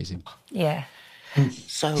 So amazing. Yeah.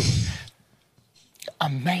 So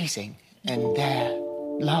amazing in their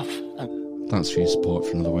love. Thanks for your support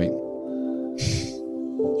for another week.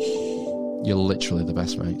 You're literally the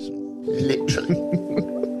best mates. Literally.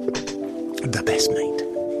 The best mate.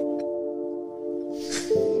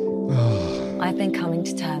 I've been coming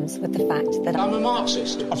to terms with the fact that I'm a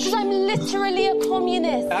Marxist. Because I'm literally a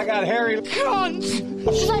communist. I got hairy cunts.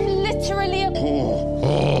 Because I'm literally a...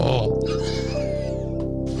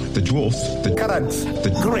 The dwarf, the currant,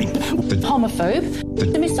 the grape, the homophobe,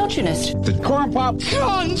 the misogynist, the corn pop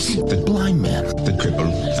cunts, the blind man, the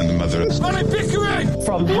cripple, and the mother of... Sonny Pickering!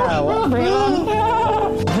 From hell.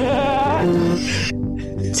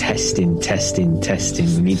 Testing. We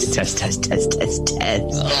need to test. Test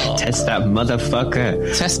that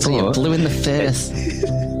motherfucker. Testing you blue in the face.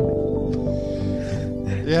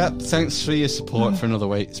 Yeah, thanks for your support for another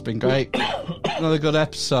week. It's been great. Another good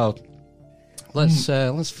episode.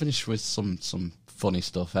 Let's finish with some funny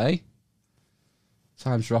stuff, eh?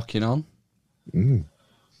 Time's rocking on.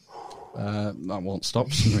 That won't stop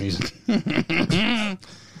for some reason.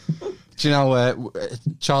 Do you know,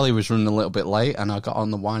 Charlie was running a little bit late and I got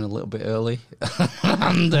on the wine a little bit early.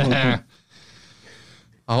 And I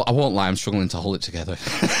won't lie, I'm struggling to hold it together.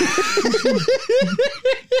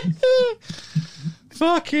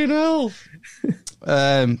 Fucking hell.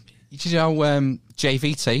 Do you know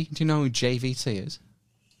JVT? Do you know who JVT is?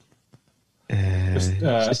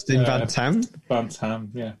 Justin Van Tam? Van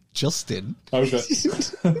Tam, yeah. Justin? Okay.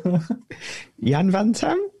 Jan Van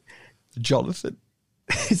Tam? Jonathan.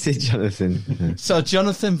 Is it Jonathan? So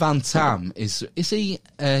Jonathan Van Tam, is he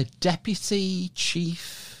a deputy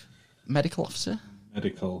chief medical officer?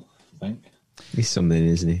 Medical, I think. He's something,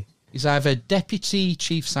 isn't he? He's either deputy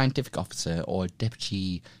chief scientific officer or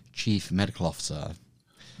deputy chief medical officer.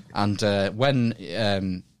 And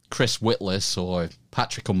when Chris Whittless or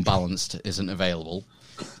Patrick Unbalanced isn't available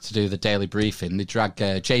to do the daily briefing, they drag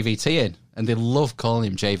JVT in, and they love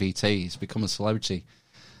calling him JVT. He's become a celebrity.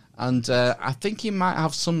 And I think he might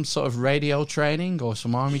have some sort of radio training or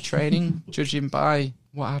some army training, judging by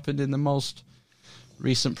what happened in the most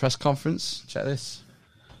recent press conference. Check this.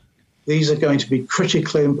 These are going to be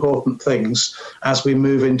critically important things as we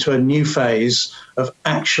move into a new phase of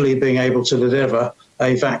actually being able to deliver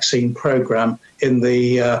a vaccine program in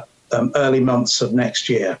the early months of next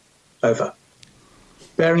year. Over.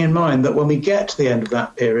 Bearing in mind that when we get to the end of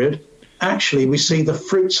that period, actually we see the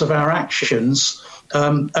fruits of our actions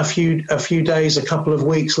a few days, a couple of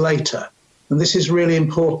weeks later. And this is really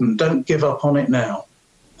important. Don't give up on it now.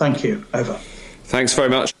 Thank you. Over. Thanks very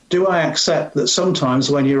much. Do I accept that sometimes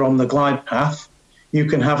when you're on the glide path, you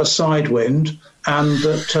can have a side wind and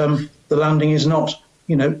that the landing is not,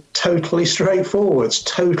 totally straightforward, it's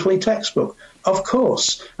totally textbook? Of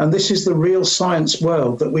course. And this is the real science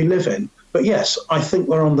world that we live in. But yes, I think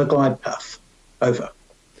we're on the glide path. Over.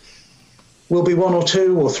 Will be 1 or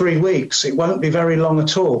 2 or 3 weeks. It won't be very long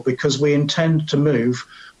at all because we intend to move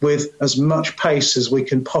with as much pace as we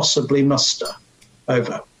can possibly muster.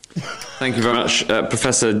 Over. Thank you very much,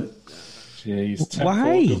 Professor. Jeez,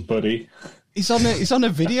 why, good buddy? He's on a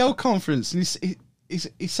video conference and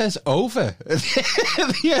he says over at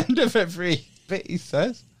the end of every bit he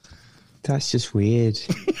says. That's just weird.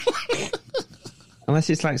 Unless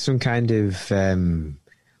it's like some kind of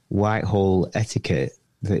Whitehall etiquette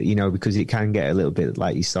that, because it can get a little bit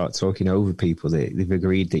like you start talking over people. They've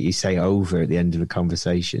agreed that you say over at the end of a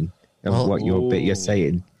conversation of what you're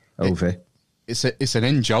saying over. It's an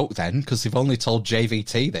in-joke then, because they've only told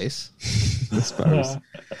JVT this.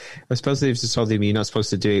 I suppose they've just told him you're not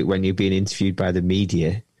supposed to do it when you're being interviewed by the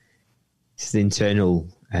media. It's an internal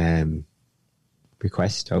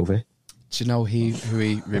request, over. Do you know who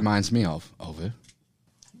he reminds me of, over?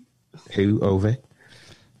 Who, over?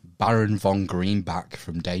 Baron von Greenback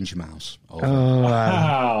from Danger Mouse. Over. Oh,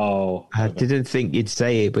 wow. I didn't think you'd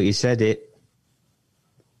say it, but you said it.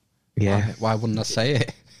 Yeah. Why wouldn't I say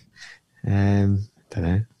it? Don't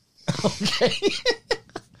know. Okay.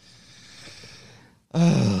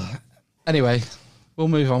 Anyway, we'll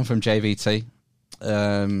move on from JVT.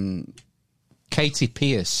 Katie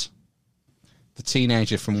Pierce, the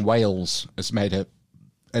teenager from Wales, has made a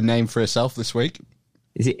name for herself this week.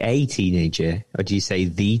 Is it a teenager, or do you say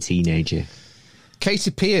the teenager?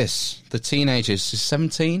 Katie Pierce, the teenager, she's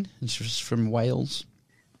 17, and she's from Wales.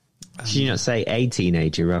 Did you not say a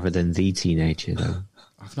teenager rather than the teenager, though?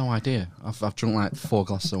 I've no idea. I've drunk like 4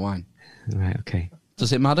 glasses of wine. Right, okay.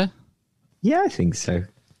 Does it matter? Yeah, I think so.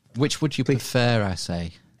 Which would you prefer, I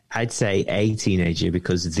say? I'd say a teenager,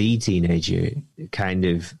 because the teenager kind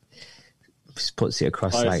of puts it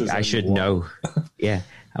across like, I should know. Yeah.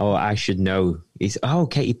 Oh, I should know. It's,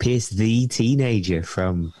 Katie Pierce, the teenager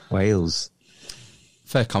from Wales.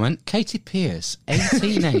 Fair comment. Katie Pierce, a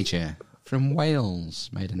teenager from Wales,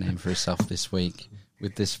 made a name for herself this week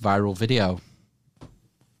with this viral video.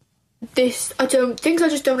 Things I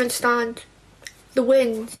just don't understand. The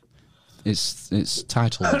wind. It's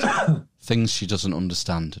titled Things She Doesn't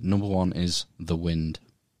Understand. Number 1 is the wind.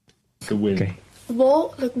 The wind. Okay.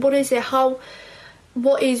 What? Like, what is it?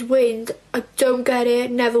 What is wind? I don't get it.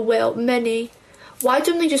 Never will. Many. Why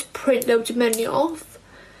don't they just print loads of many off?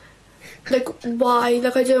 Like, why?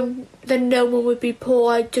 Like, then no one would be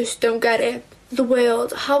poor. I just don't get it. The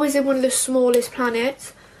world. How is it one of the smallest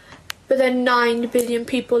planets? But then 9 billion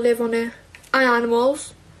people live on it. And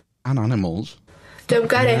animals. And animals? Don't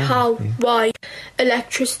get it. How? Why?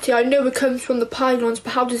 Electricity. I know it comes from the pylons,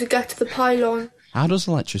 but how does it get to the pylon? How does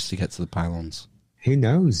electricity get to the pylons? Who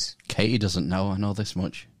knows? Katie doesn't know. I know this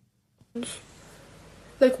much.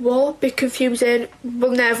 Like what? Bit confusing.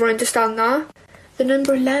 We'll never understand that. The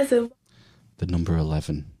number 11. The number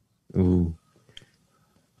 11. Ooh.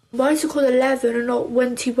 Why is it called 11 and not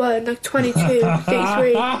 21? Like 22,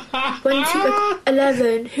 33.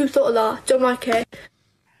 11. Who thought of that? Don't like it.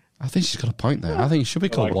 I think she's got a point there. I think it should be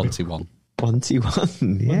called 121.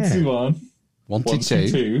 121, yeah. 121.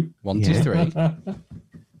 122. 123.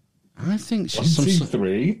 I think she's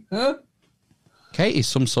 123. Katie's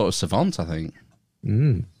some sort of savant, I think.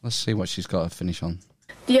 Mm. Let's see what she's got to finish on.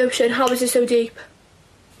 The ocean, how is it so deep?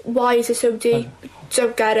 Why is it so deep?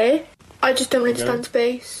 Don't get it. I just don't understand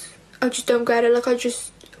space. I just don't get it. Like,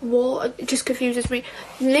 what? It just confuses me.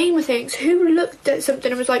 Name things. Who looked at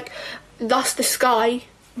something and was like, that's the sky?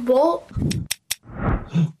 What?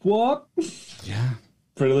 What? Yeah.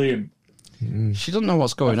 Brilliant. She doesn't know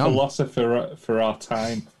what's going on. Philosopher for our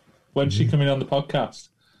time. When's she coming on the podcast?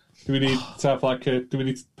 Do we need to have do we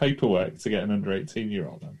need paperwork to get an under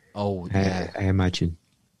 18-year-old then? Oh, yeah. I imagine.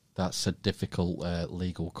 That's a difficult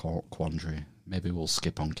legal quandary. Maybe we'll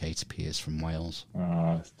skip on Katie Pierce from Wales.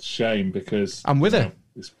 Shame, because I'm with her.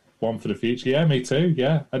 It's one for the future. Yeah, me too.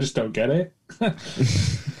 Yeah, I just don't get it.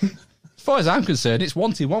 As far as I'm concerned, it's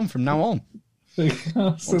 1-1 from now on.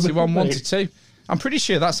 1-1, 1-2. I'm pretty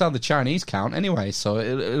sure that's how the Chinese count anyway, so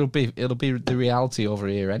it'll be the reality over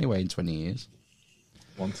here anyway in 20 years.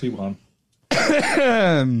 1-1.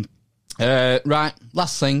 Right,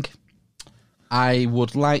 last thing. I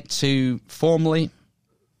would like to formally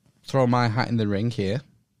throw my hat in the ring here.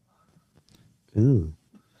 Ooh.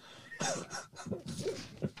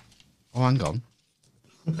 Oh, hang on.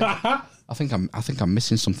 I think I'm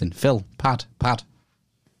missing something. Phil, pad.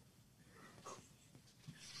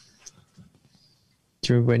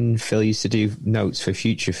 Do you remember when Phil used to do notes for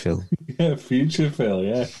Future Phil? Yeah, Future Phil,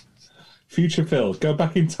 yeah. Future Phil, go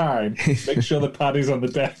back in time. Make sure the pad is on the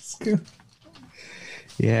desk.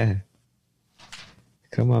 Yeah.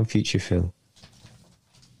 Come on, Future Phil.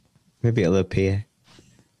 Maybe it'll appear.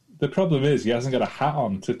 The problem is he hasn't got a hat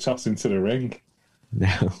on to toss into the ring.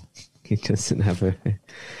 No, he doesn't have a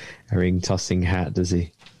ring tossing hat, does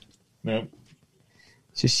he? No.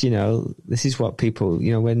 Just, this is what people,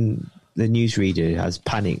 when the newsreader has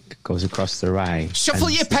panic, goes across their eye. Shuffle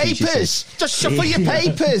your papers! Just shuffle your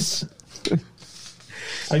papers!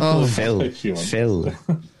 Phil.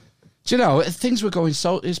 Do you know, things were going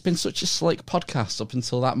it's been such a slick podcast up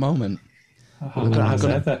until that moment.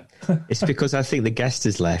 It's because I think the guest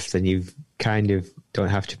has left and you kind of don't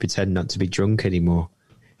have to pretend not to be drunk anymore.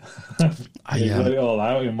 Let it all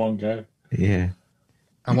out in one go. Yeah.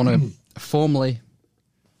 I want to formally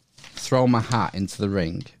throw my hat into the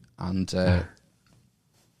ring and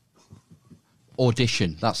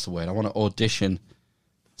audition. That's the word. I want to audition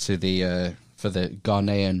to for the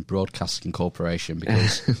Ghanaian Broadcasting Corporation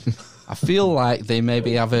because I feel like they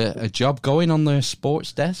maybe have a job going on their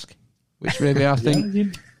sports desk, which maybe I think... Yeah,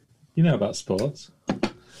 you know about sports.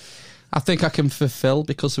 I think I can fulfill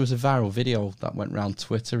because there was a viral video that went around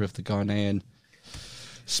Twitter of the Ghanaian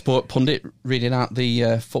sport pundit reading out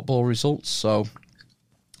the football results. So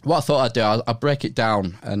what I thought I'd do, I'd break it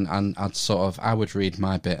down and I would read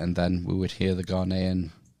my bit and then we would hear the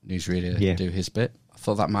Ghanaian newsreader do his bit. I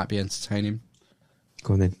thought that might be entertaining.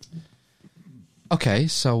 Go on then. Okay,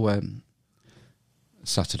 so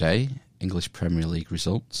Saturday, English Premier League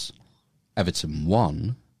results. Everton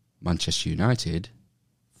 1, Manchester United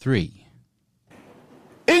 3.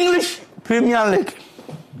 English Premier League.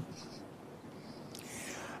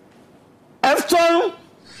 Everton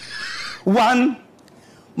 1,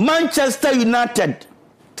 Manchester United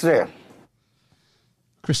 3.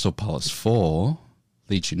 Crystal Palace 4,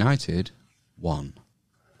 Leeds United 1.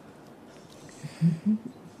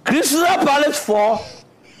 Crystal Palace 4,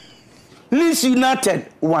 Leeds United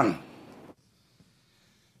 1.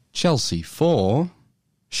 Chelsea 4,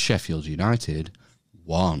 Sheffield United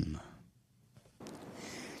 1.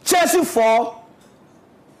 Chelsea 4,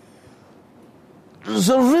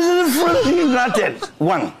 Sheffield United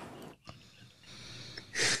 1.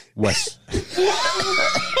 West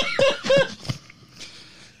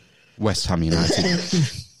Ham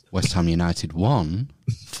United 1,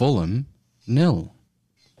 Fulham 0.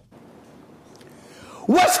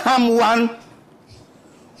 West Ham 1,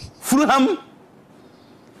 Fulham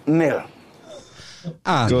 0.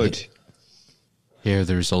 Good. Here are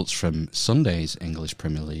the results from Sunday's English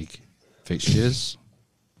Premier League fixtures.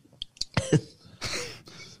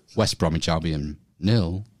 West Bromwich Albion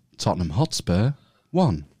 0, Tottenham Hotspur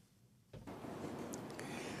 1.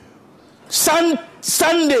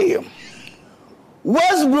 Sunday,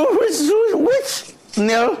 West Bromwich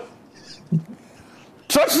 0,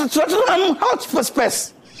 Tottenham Hotspur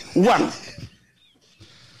 1.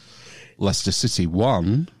 Leicester City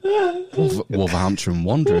 1, Wolverhampton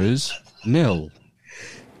Wanderers 0.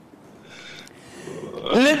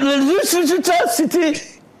 Leicester City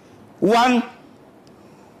 1,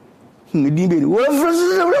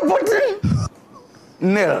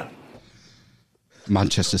 0.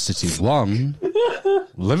 Manchester City 1,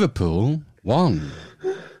 Liverpool 1.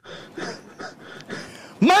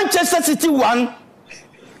 Manchester City 1,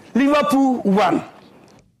 Liverpool 1.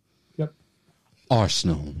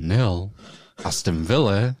 Arsenal 0, Aston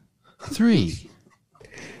Villa 3.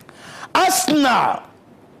 Arsenal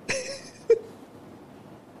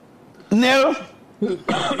 0,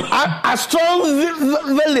 a strong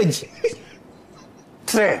village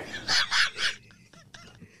 3.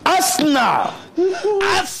 Arsenal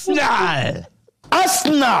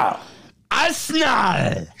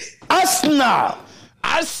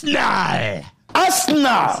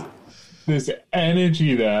 'Arsenal! There's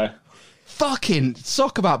energy there. Fucking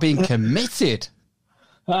talk about being committed.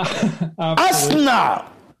 Arsenal!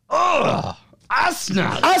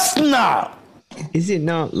 Arsenal! Is it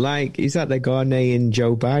not like, is that the Ghanaian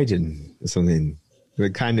Joe Biden or something? Where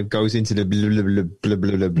it kind of goes into the blah, blah, blah, blah,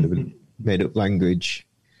 blah, blah, blah, blah, made up language.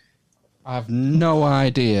 I have no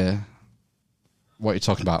idea what you're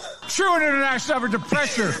talking about. True international average of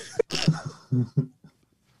pressure.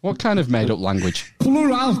 What kind of made-up language?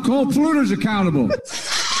 I'll call polluters accountable.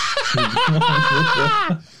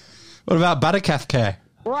 What about bad health care?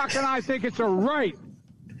 Rock and I think it's a right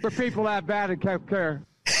for people to have bad health care.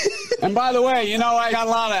 And by the way,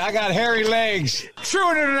 I got hairy legs. True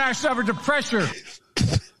international effort to pressure.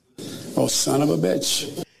 Oh, son of a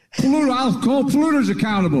bitch. I'll call polluters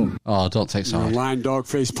accountable. Oh, don't take so hard. Lion, dog,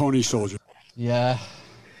 face, pony soldier. Yeah.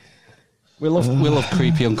 We love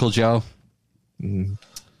creepy Uncle Joe.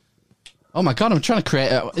 Oh my God, I'm trying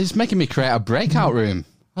to it's making me create a breakout room.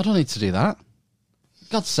 I don't need to do that. For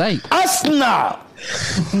God's sake. Arsenal!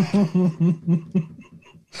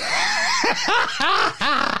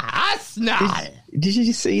 Did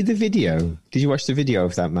you see the video? Did you watch the video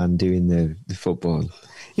of that man doing the football?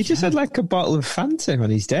 He just had like a bottle of Fanta on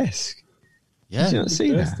his desk. Yeah. Did you not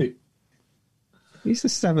see that? He's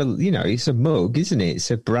just have it's a mug, isn't it? It's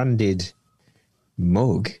a branded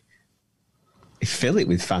mug. Fill it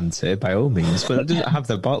with Fanta by all means, but it doesn't have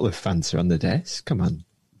the bottle of Fanta on the desk. Come on.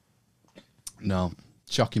 No.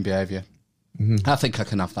 Shocking behaviour. I think I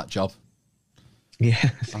can have that job. Yeah, I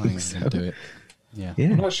think so. I can do it. Yeah.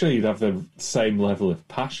 I'm not sure you'd have the same level of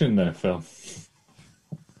passion there, Phil.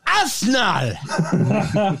 Arsenal!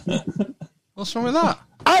 What's wrong with that?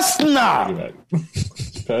 Arsenal!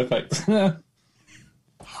 Perfect. Oh,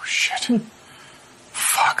 shit.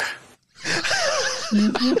 Fuck.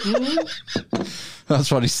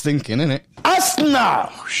 That's what he's thinking, isn't it? Arsenal!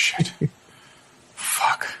 Oh, shit.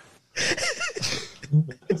 Fuck.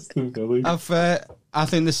 I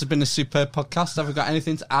think this has been a superb podcast. Have we got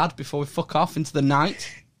anything to add before we fuck off into the night?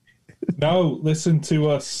 No, listen to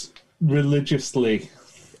us religiously.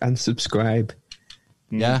 And subscribe.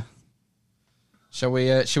 Yeah. Shall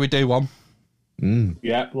we do one?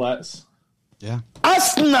 Yeah, let's. Yeah.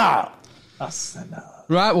 Arsenal!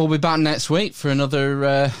 Right, we'll be back next week for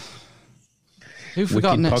another who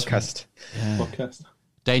forgot next podcast. Yeah. Podcast.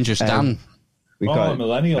 Dangerous Dan. We got a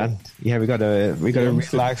millennial. Dan. Yeah, we got a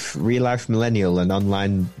real life millennial, an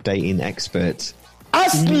online dating expert.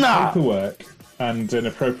 Arsenal! Paperwork and an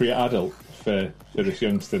appropriate adult for this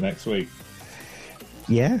youngster next week.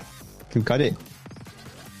 Yeah, we've got it.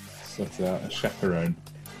 Sort out a chaperone.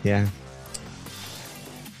 Yeah.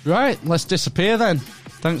 Right, let's disappear then.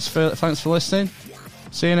 Thanks for listening.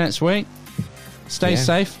 See you next week. Stay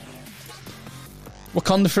safe.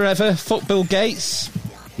 Wakanda forever. Fuck Bill Gates.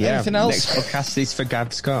 Yeah. Anything else? Next podcast is for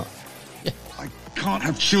Gav Scott. I can't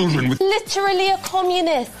have children with... Literally a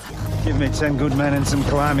communist. Give me 10 good men and some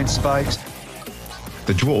climbing spikes.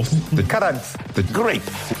 The dwarf, the currant, the grape,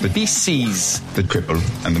 the BCs, the cripple,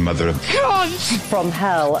 and the mother of... Cunt! From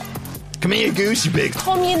hell. Come here, goose, you big...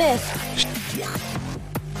 Communist.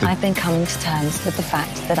 I've been coming to terms with the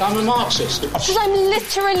fact that I'm a Marxist. Because I'm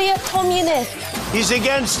literally a communist. He's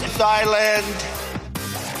against Thailand.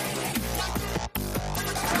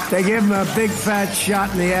 They give him a big fat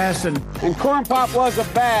shot in the ass and Corn Pop was a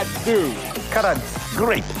bad dude. currant,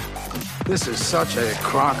 grape. This is such a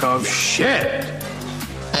crock of shit.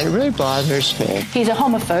 It really bothers me. He's a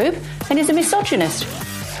homophobe and he's a misogynist.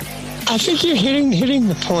 I think you're hitting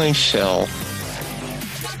the point, Phil,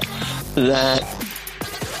 that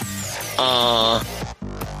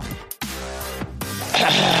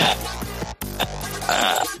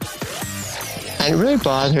it really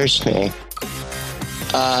bothers me.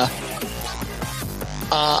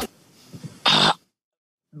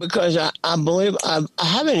 Because I believe I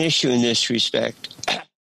have an issue in this respect.